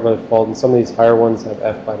have 0 by default, and some of these higher ones have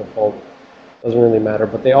F by default. Doesn't really matter,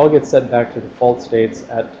 but they all get set back to default states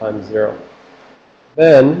at time 0.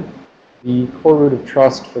 Then the core root of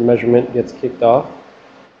trust for measurement gets kicked off.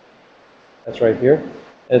 That's right here.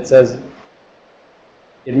 And it says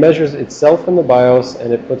it measures itself in the BIOS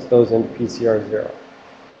and it puts those into PCR 0.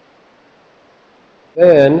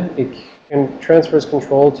 Then it transfers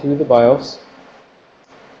control to the BIOS,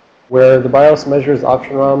 where the BIOS measures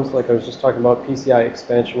option ROMs, like I was just talking about, PCI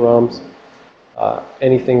expansion ROMs,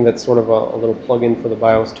 anything that's sort of a little plug-in for the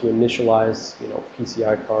BIOS to initialize,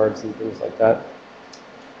 PCI cards and things like that.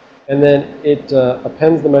 And then it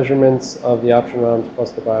appends the measurements of the option ROMs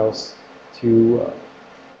plus the BIOS to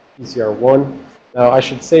PCR1. Now, I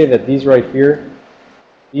should say that these right here,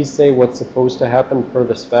 these say what's supposed to happen per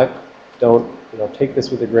the spec. Don't, take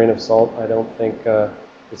this with a grain of salt. I don't think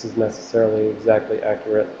this is necessarily exactly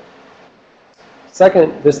accurate.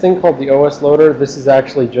 Second, this thing called the OS loader, this is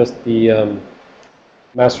actually just the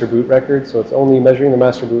master boot record. So it's only measuring the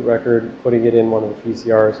master boot record, putting it in one of the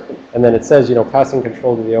PCRs, and then it says, passing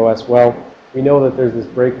control to the OS. Well, we know that there's this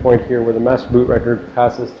breakpoint here where the master boot record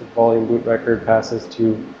passes to volume boot record, passes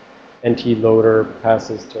to NT loader,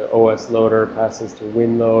 passes to OS loader, passes to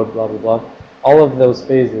win load, blah, blah, blah. All of those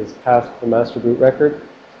phases pass the master boot record.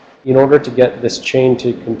 In order to get this chain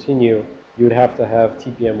to continue, you would have to have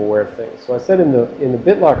TPM aware things. So I said in the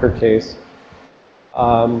BitLocker case,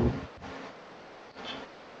 over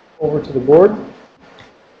to the board.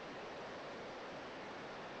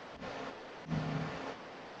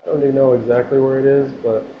 I don't even know exactly where it is,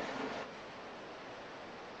 but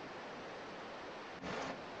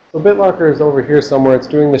so BitLocker is over here somewhere. It's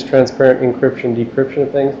doing this transparent encryption, decryption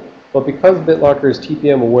of things. But because BitLocker is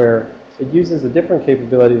TPM aware, it uses a different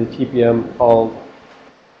capability to TPM called,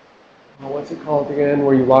 what's it called again,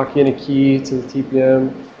 where you lock in a key to the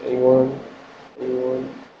TPM. Anyone? Anyone?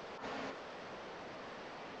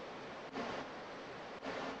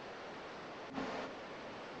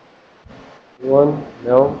 Anyone?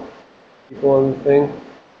 No? People on the thing?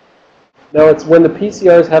 No, it's when the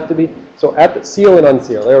PCRs have to be, so at the seal and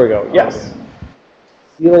unseal. There we go. Yes.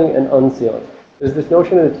 Sealing and unsealing. There's this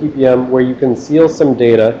notion in the TPM where you can seal some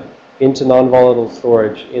data into non-volatile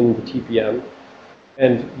storage in the TPM,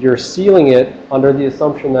 and you're sealing it under the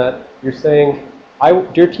assumption that you're saying,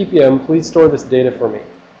 dear TPM, please store this data for me.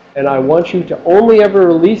 And I want you to only ever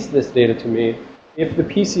release this data to me if the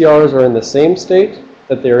PCRs are in the same state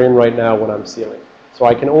that they're in right now when I'm sealing. So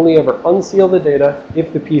I can only ever unseal the data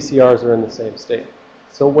if the PCRs are in the same state.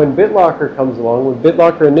 So when BitLocker comes along, when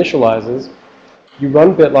BitLocker initializes, you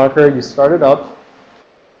run BitLocker, you start it up.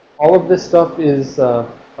 All of this stuff is,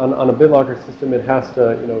 on a BitLocker system, it has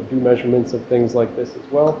to do measurements of things like this as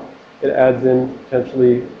well. It adds in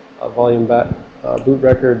potentially a volume boot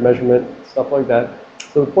record measurement, stuff like that.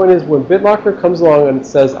 So the point is, when BitLocker comes along and it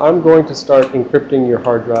says, I'm going to start encrypting your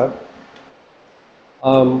hard drive,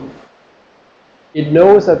 it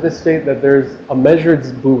knows at this state that there's a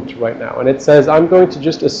measured boot right now. And it says, I'm going to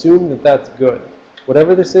just assume that that's good.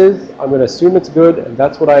 Whatever this is, I'm going to assume it's good, and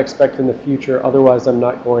that's what I expect in the future. Otherwise, I'm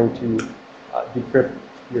not going to decrypt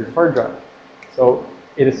your hard drive. So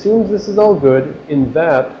it assumes this is all good in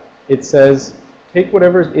that it says, take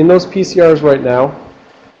whatever's in those PCRs right now.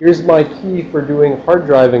 Here's my key for doing hard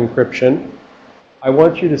drive encryption. I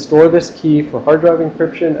want you to store this key for hard drive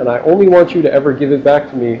encryption, and I only want you to ever give it back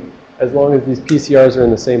to me as long as these PCRs are in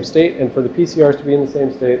the same state. And for the PCRs to be in the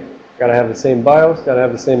same state, got to have the same BIOS, got to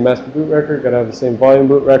have the same master boot record, got to have the same volume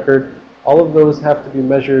boot record. All of those have to be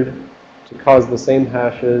measured to cause the same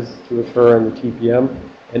hashes to occur in the TPM.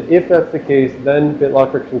 And if that's the case, then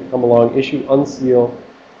BitLocker can come along, issue unseal,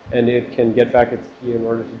 and it can get back its key in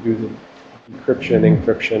order to do the decryption,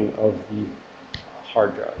 encryption of the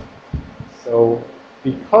hard drive. So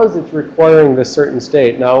because it's requiring this certain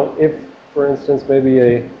state, now if, for instance, maybe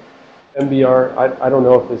a MBR, I don't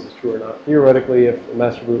know if this is true or not. Theoretically, if the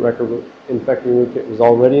master boot record infecting rootkit was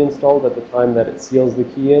already installed at the time that it seals the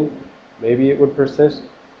key in, maybe it would persist.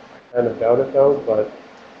 I kind of doubt it though, but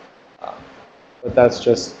that's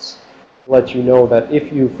just to let you know that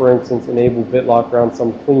if you, for instance, enable BitLocker on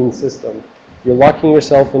some clean system, you're locking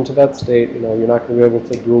yourself into that state. You know, you're not going to be able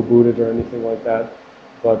to dual boot it or anything like that,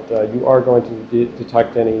 but you are going to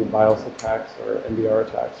detect any BIOS attacks or MBR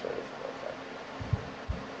attacks or anything like that.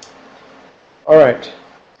 All right.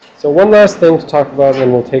 So one last thing to talk about, and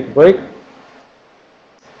then we'll take a break.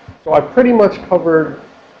 So I pretty much covered.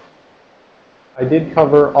 I did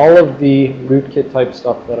cover all of the rootkit type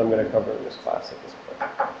stuff that I'm going to cover in this class at this point.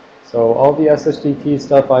 So all the SSDT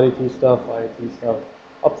stuff, IDT stuff, IIT stuff,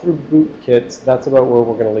 up through bootkits, that's about where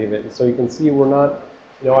we're going to leave it. And so you can see we're not,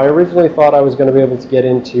 you know, I originally thought I was going to be able to get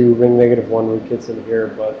into ring -1 rootkits in here,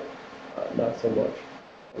 but not so much.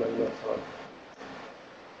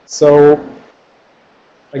 So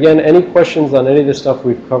again, any questions on any of the stuff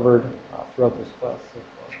we've covered throughout this class so far?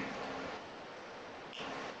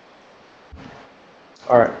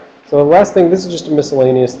 All right. So the last thing, this is just a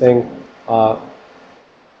miscellaneous thing.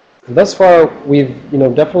 Thus far, we've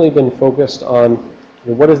definitely been focused on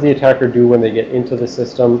what does the attacker do when they get into the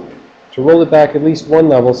system. To roll it back at least one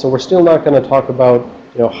level, so we're still not going to talk about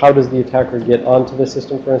how does the attacker get onto the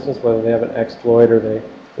system, for instance, whether they have an exploit or they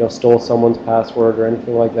stole someone's password or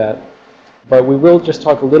anything like that. But we will just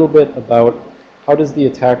talk a little bit about how does the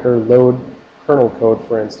attacker load kernel code,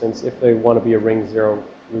 for instance, if they want to be a ring 0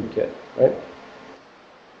 rootkit, right?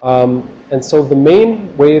 And so the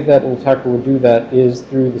main way that an attacker would do that is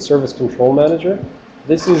through the service control manager.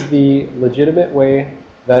 This is the legitimate way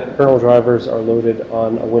that kernel drivers are loaded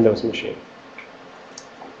on a Windows machine.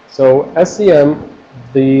 So SCM,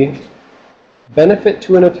 the benefit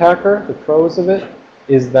to an attacker, the pros of it,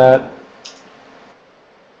 is that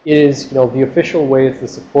it is the official way, it's the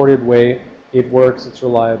supported way, it works, it's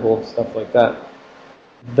reliable, stuff like that.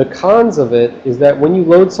 The cons of it is that when you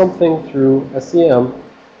load something through SCM,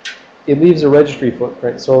 it leaves a registry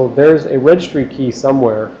footprint. So there's a registry key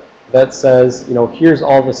somewhere that says, here's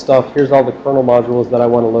all the stuff, here's all the kernel modules that I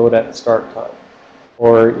want to load at start time.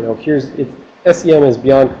 Or, SCM is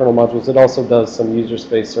beyond kernel modules. It also does some user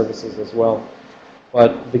space services as well.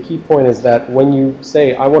 But the key point is that when you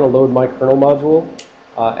say, I want to load my kernel module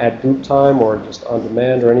at boot time or just on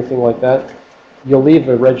demand or anything like that, you'll leave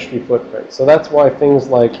a registry footprint. So that's why things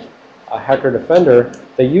like Hacker Defender,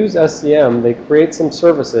 they use SCM, they create some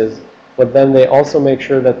services, but then they also make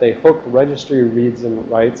sure that they hook registry reads and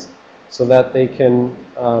writes so that they can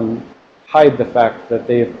hide the fact that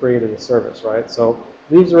they have created a service, right? So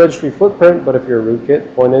leaves a registry footprint, but if you're a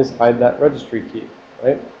rootkit, point is hide that registry key,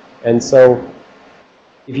 right? And so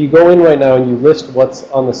if you go in right now and you list what's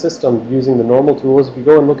on the system using the normal tools, if you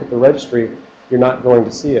go and look at the registry, you're not going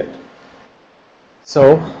to see it.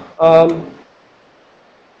 So I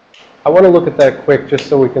want to look at that quick just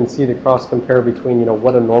so we can see the cross compare between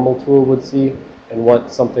what a normal tool would see and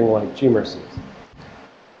what something like Gmer sees.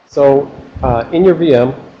 So in your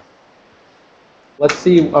VM, let's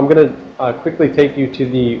see, I'm going to quickly take you to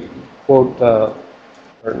the quote, or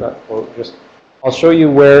not quote, just I'll show you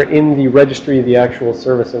where in the registry the actual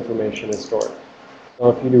service information is stored. So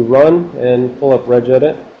if you do run and pull up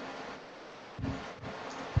regedit,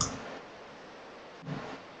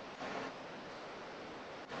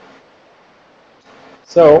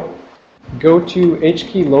 so go to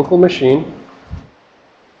HKey local machine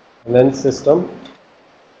and then system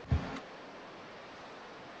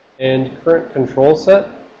and current control set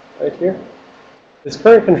right here. This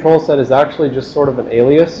current control set is actually just sort of an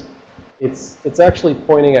alias. It's actually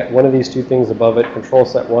pointing at one of these two things above it, control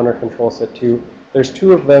set 1 or control set 2. There's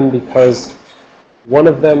two of them because one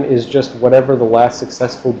of them is just whatever the last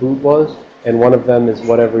successful boot was, and one of them is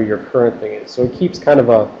whatever your current thing is. So it keeps kind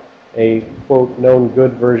of a quote known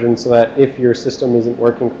good version so that if your system isn't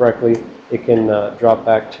working correctly, it can drop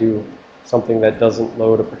back to something that doesn't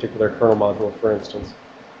load a particular kernel module, for instance.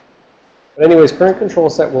 But anyways, current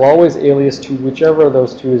control set will always alias to whichever of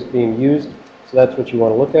those two is being used. So that's what you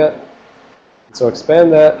want to look at. So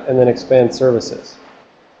expand that and then expand services.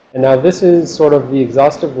 And now this is sort of the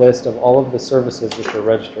exhaustive list of all of the services which are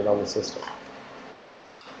registered on the system.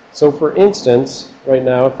 So for instance, right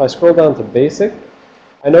now, if I scroll down to basic,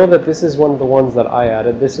 I know that this is one of the ones that I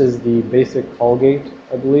added. This is the basic call gate,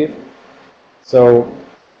 I believe. So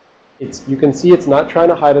you can see it's not trying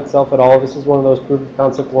to hide itself at all. This is one of those proof of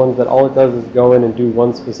concept ones that all it does is go in and do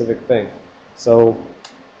one specific thing. So,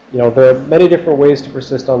 you know, there are many different ways to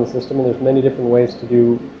persist on the system, and there's many different ways to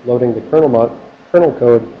do loading the kernel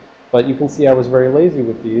code. But you can see I was very lazy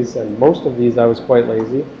with these, and most of these I was quite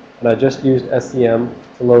lazy. And I just used SCM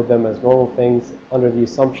to load them as normal things under the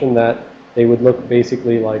assumption that they would look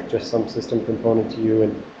basically like just some system component to you,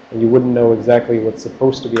 and you wouldn't know exactly what's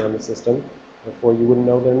supposed to be on the system. Therefore, you wouldn't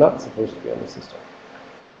know they're not supposed to be on the system.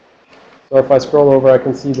 So if I scroll over, I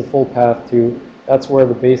can see the full path to, that's where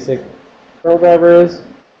the basic kernel driver is.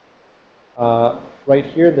 Right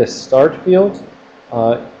here, this start field.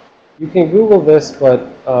 You can Google this, but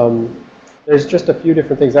there's just a few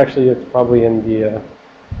different things. Actually, it's probably in the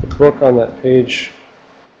book on that page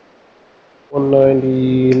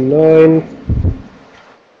 199.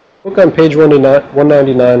 Book on page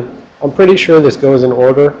 199. I'm pretty sure this goes in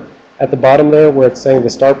order. At the bottom there, where it's saying the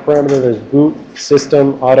start parameter, there's boot,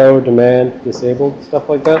 system, auto, demand, disabled, stuff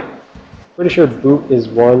like that. Pretty sure boot is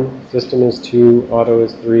 1, system is 2, auto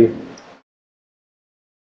is 3.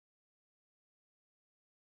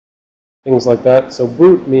 Things like that. So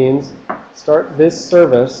boot means start this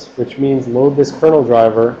service, which means load this kernel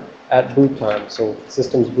driver at boot time. So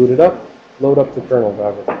system's booted up, load up the kernel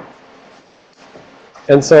driver.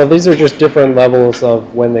 And so these are just different levels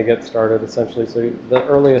of when they get started, essentially. So the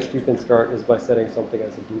earliest you can start is by setting something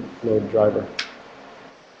as a boot load driver.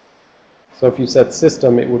 So if you set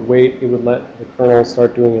system, it would wait, it would let the kernel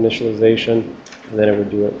start doing initialization, and then it would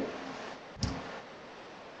do it.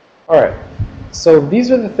 All right. So these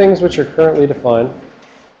are the things which are currently defined.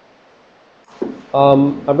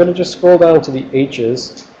 I'm going to just scroll down to the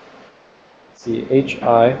H's. Let's see,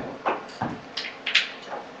 HI.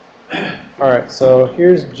 All right, so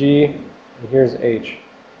here's G and here's H.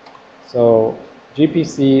 So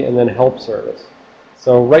GPC and then help service.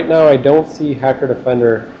 So right now I don't see Hacker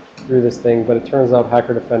Defender through this thing, but it turns out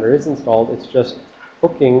Hacker Defender is installed. It's just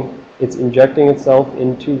hooking, it's injecting itself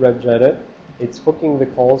into regedit. It's hooking the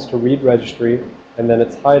calls to read registry, and then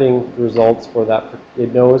it's hiding the results for that.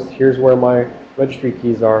 It knows here's where my registry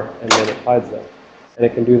keys are, and then it hides them. And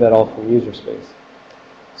it can do that all from user space.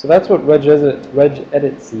 So that's what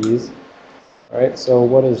regedit sees. All right, so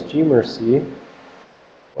what does Gmer see?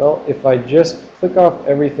 Well, if I just click off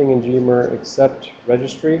everything in Gmer except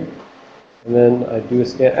registry, and then I do a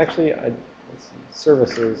scan. Actually, let's see,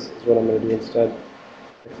 services is what I'm going to do instead.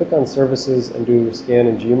 I click on services and do a scan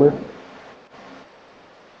in Gmer.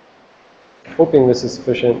 Hoping this is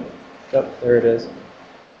sufficient. Yep, there it is.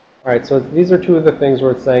 All right, so these are two of the things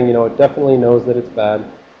where it's saying, you know, it definitely knows that it's bad.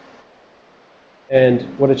 And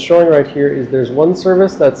what it's showing right here is there's one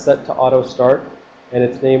service that's set to auto start, and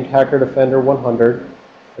it's named Hacker Defender 100.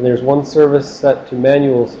 And there's one service set to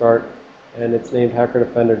manual start, and it's named Hacker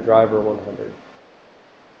Defender Driver 100.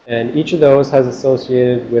 And each of those has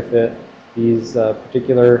associated with it these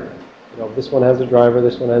particular, you know, this one has a driver,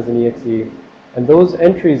 this one has an exe. And those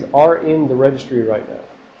entries are in the registry right now.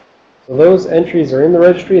 So those entries are in the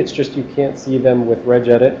registry, it's just you can't see them with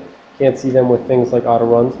regedit, can't see them with things like auto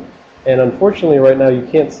runs. And unfortunately right now you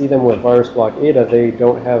can't see them with virus block ADA. They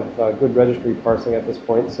don't have good registry parsing at this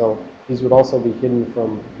point, so these would also be hidden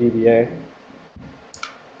from VBA.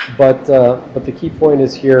 But the key point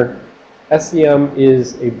is here, SCM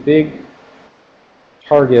is a big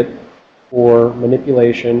target for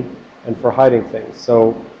manipulation and for hiding things.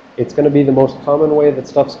 So it's going to be the most common way that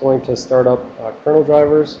stuff's going to start up kernel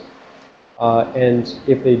drivers. And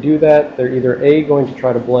if they do that, they're either A, going to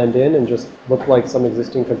try to blend in and just look like some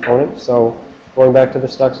existing component. So going back to the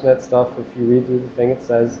Stuxnet stuff, if you read through the thing, it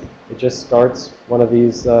says it just starts one of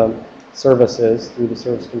these services through the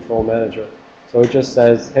service control manager. So it just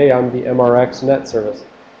says, hey, I'm the MRX net service.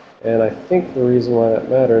 And I think the reason why that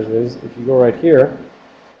matters is if you go right here,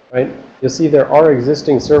 right, you'll see there are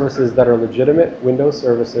existing services that are legitimate Windows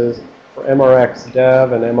services for MRX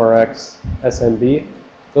dev and MRX SMB.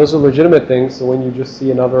 Those are legitimate things, so when you just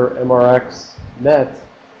see another MRX net,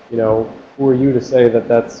 you know, who are you to say that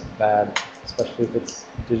that's bad, especially if it's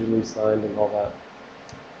digitally signed and all that.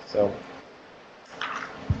 So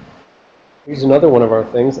here's another one of our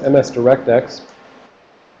things, MS DirectX.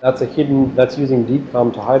 That's a hidden, that's using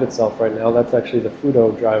DKOM to hide itself right now. That's actually the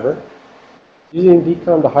Fudo driver. Using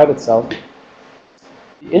DKOM to hide itself.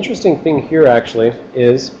 The interesting thing here actually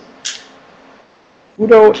is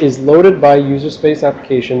Fudo is loaded by user space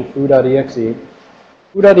application foo.exe.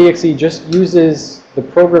 Foo.exe just uses the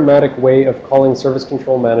programmatic way of calling service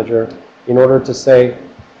control manager in order to say,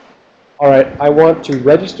 all right, I want to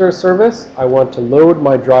register a service. I want to load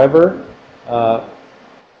my driver,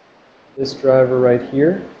 this driver right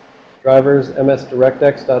here. drivers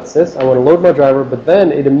ms-directx.sys. I want to load my driver, but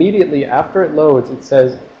then it immediately, after it loads, it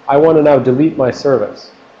says, I want to now delete my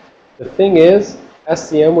service. The thing is,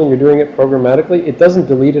 SCM, when you're doing it programmatically, it doesn't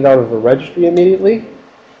delete it out of the registry immediately.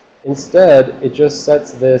 Instead, it just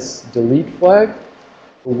sets this delete flag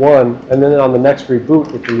to 1, and then on the next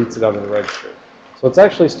reboot, it deletes it out of the registry. So it's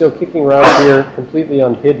actually still kicking around here, completely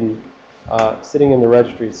unhidden, sitting in the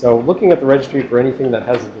registry. So looking at the registry for anything that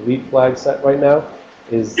has a delete flag set right now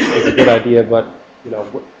is a good idea, but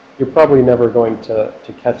you're probably never going to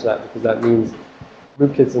catch that, because that means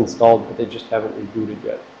rootkit's installed, but they just haven't rebooted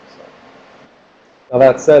yet. So. Now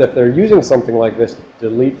that said, if they're using something like this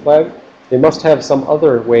delete flag, they must have some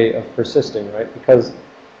other way of persisting, right? Because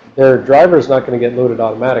their driver is not going to get loaded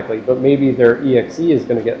automatically, but maybe their exe is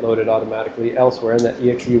going to get loaded automatically elsewhere, and that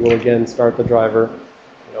exe will again start the driver,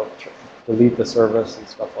 delete the service and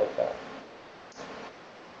stuff like that.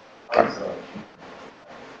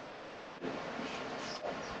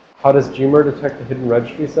 How does Gmer detect the hidden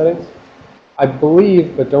registry settings? I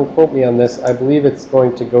believe, but don't quote me on this, I believe it's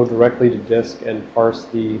going to go directly to disk and parse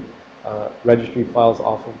the registry files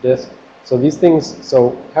off of disk. So these things,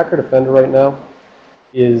 so Hacker Defender right now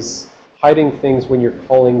is hiding things when you're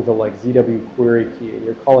calling the ZW query key, and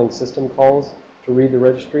you're calling system calls to read the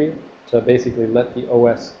registry to basically let the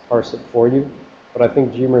OS parse it for you. But I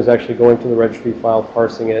think Gmer is actually going to the registry file,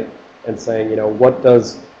 parsing it, and saying, what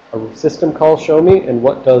does a system call show me, and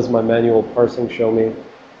what does my manual parsing show me?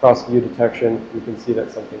 Cross-view detection, you can see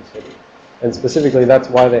that something's hidden. And specifically, that's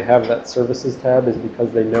why they have that services tab, is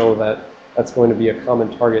because they know that that's going to be a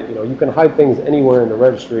common target. You can hide things anywhere in the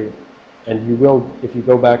registry, and you will, if you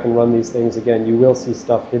go back and run these things again, you will see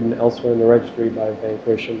stuff hidden elsewhere in the registry by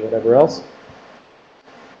Vanquish and whatever else.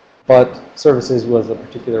 But services was a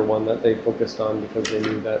particular one that they focused on, because they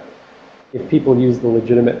knew that if people use the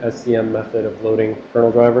legitimate SCM method of loading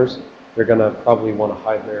kernel drivers, they're going to probably want to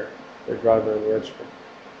hide their driver in the registry.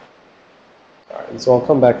 All right, and so I'll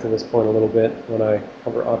come back to this point a little bit when I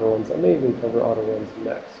cover auto runs. I may even cover auto runs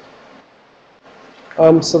next.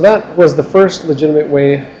 So that was the first legitimate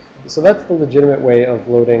way. So that's the legitimate way of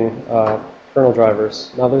loading kernel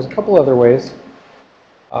drivers. Now there's a couple other ways.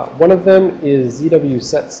 One of them is ZW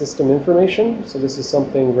set system information. So this is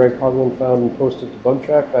something Greg Coughlin found and posted to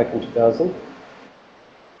BugTrack back in 2000.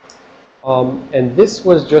 And this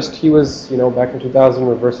was just, he was, back in 2000,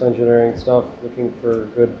 reverse engineering stuff, looking for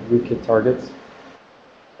good rootkit targets.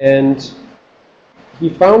 And he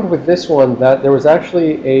found with this one that there was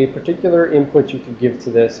actually a particular input you could give to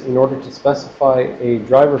this in order to specify a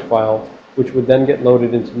driver file, which would then get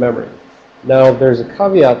loaded into memory. Now, there's a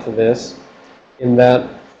caveat to this, in that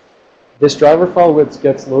this driver file, which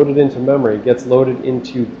gets loaded into memory, gets loaded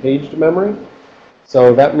into paged memory.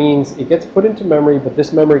 So that means it gets put into memory, but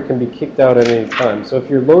this memory can be kicked out at any time. So if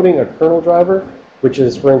you're loading a kernel driver, which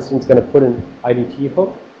is, for instance, going to put an IDT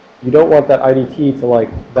hook, you don't want that IDT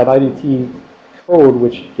to that IDT code,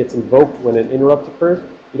 which gets invoked when an interrupt occurs,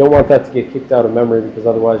 you don't want that to get kicked out of memory, because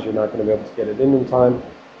otherwise you're not going to be able to get it in time,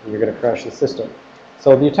 and you're going to crash the system.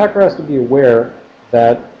 So the attacker has to be aware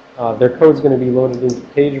that their code is going to be loaded into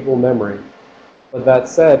pageable memory. But that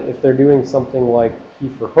said, if they're doing something like key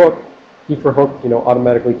for hook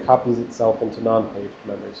automatically copies itself into non-paged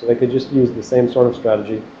memory. So they could just use the same sort of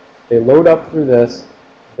strategy. They load up through this,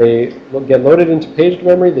 they get loaded into paged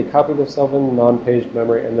memory, they copy themselves into non-paged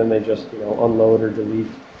memory, and then they just unload or delete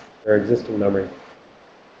their existing memory.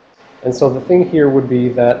 And so the thing here would be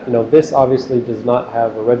that this obviously does not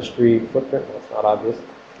have a registry footprint. Well, it's not obvious.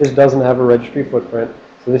 This doesn't have a registry footprint.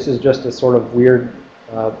 So this is just a sort of weird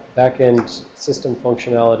back-end system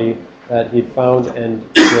functionality that he'd found, and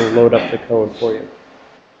will load up the code for you.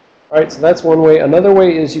 All right, so that's one way. Another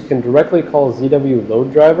way is you can directly call ZW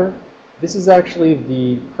load driver. This is actually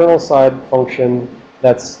the kernel side function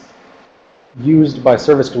that's used by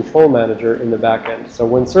Service Control Manager in the back end. So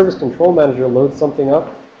when Service Control Manager loads something up,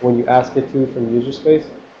 when you ask it to from user space,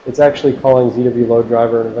 it's actually calling ZW load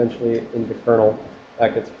driver, and eventually in the kernel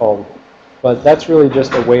that gets called. But that's really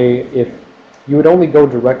just a way, if you would only go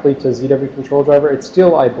directly to ZW control driver, it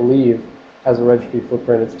still, I believe, has a registry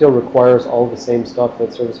footprint. It still requires all the same stuff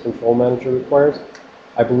that Service Control Manager requires.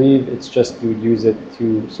 I believe it's just you would use it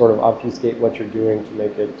to sort of obfuscate what you're doing, to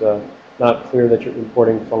make it not clear that you're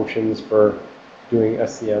importing functions for doing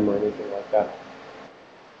SCM or anything like that.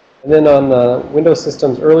 And then on Windows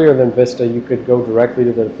systems earlier than Vista, you could go directly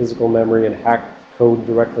to the physical memory and hack code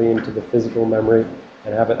directly into the physical memory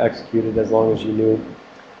and have it executed, as long as you knew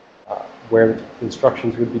where the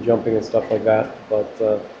instructions would be jumping and stuff like that.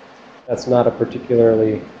 But that's not a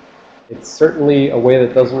particularly, it's certainly a way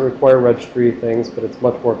that doesn't require registry things, but it's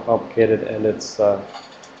much more complicated, and it's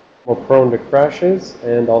more prone to crashes,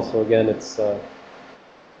 and also, again, it's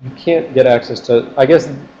you can't get access to, I guess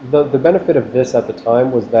the benefit of this at the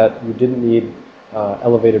time was that you didn't need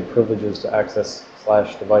elevated privileges to access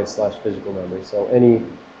 /device/physical memory. So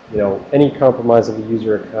any compromise of a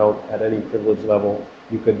user account at any privilege level,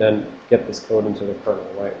 you could then get this code into the kernel,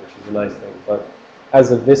 right, which is a nice thing. But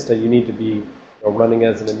as a Vista, you need to be running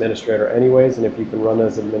as an administrator anyways, and if you can run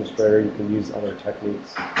as an administrator, you can use other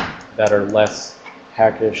techniques that are less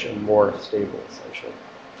hackish and more stable, essentially.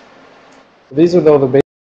 So these are, though, the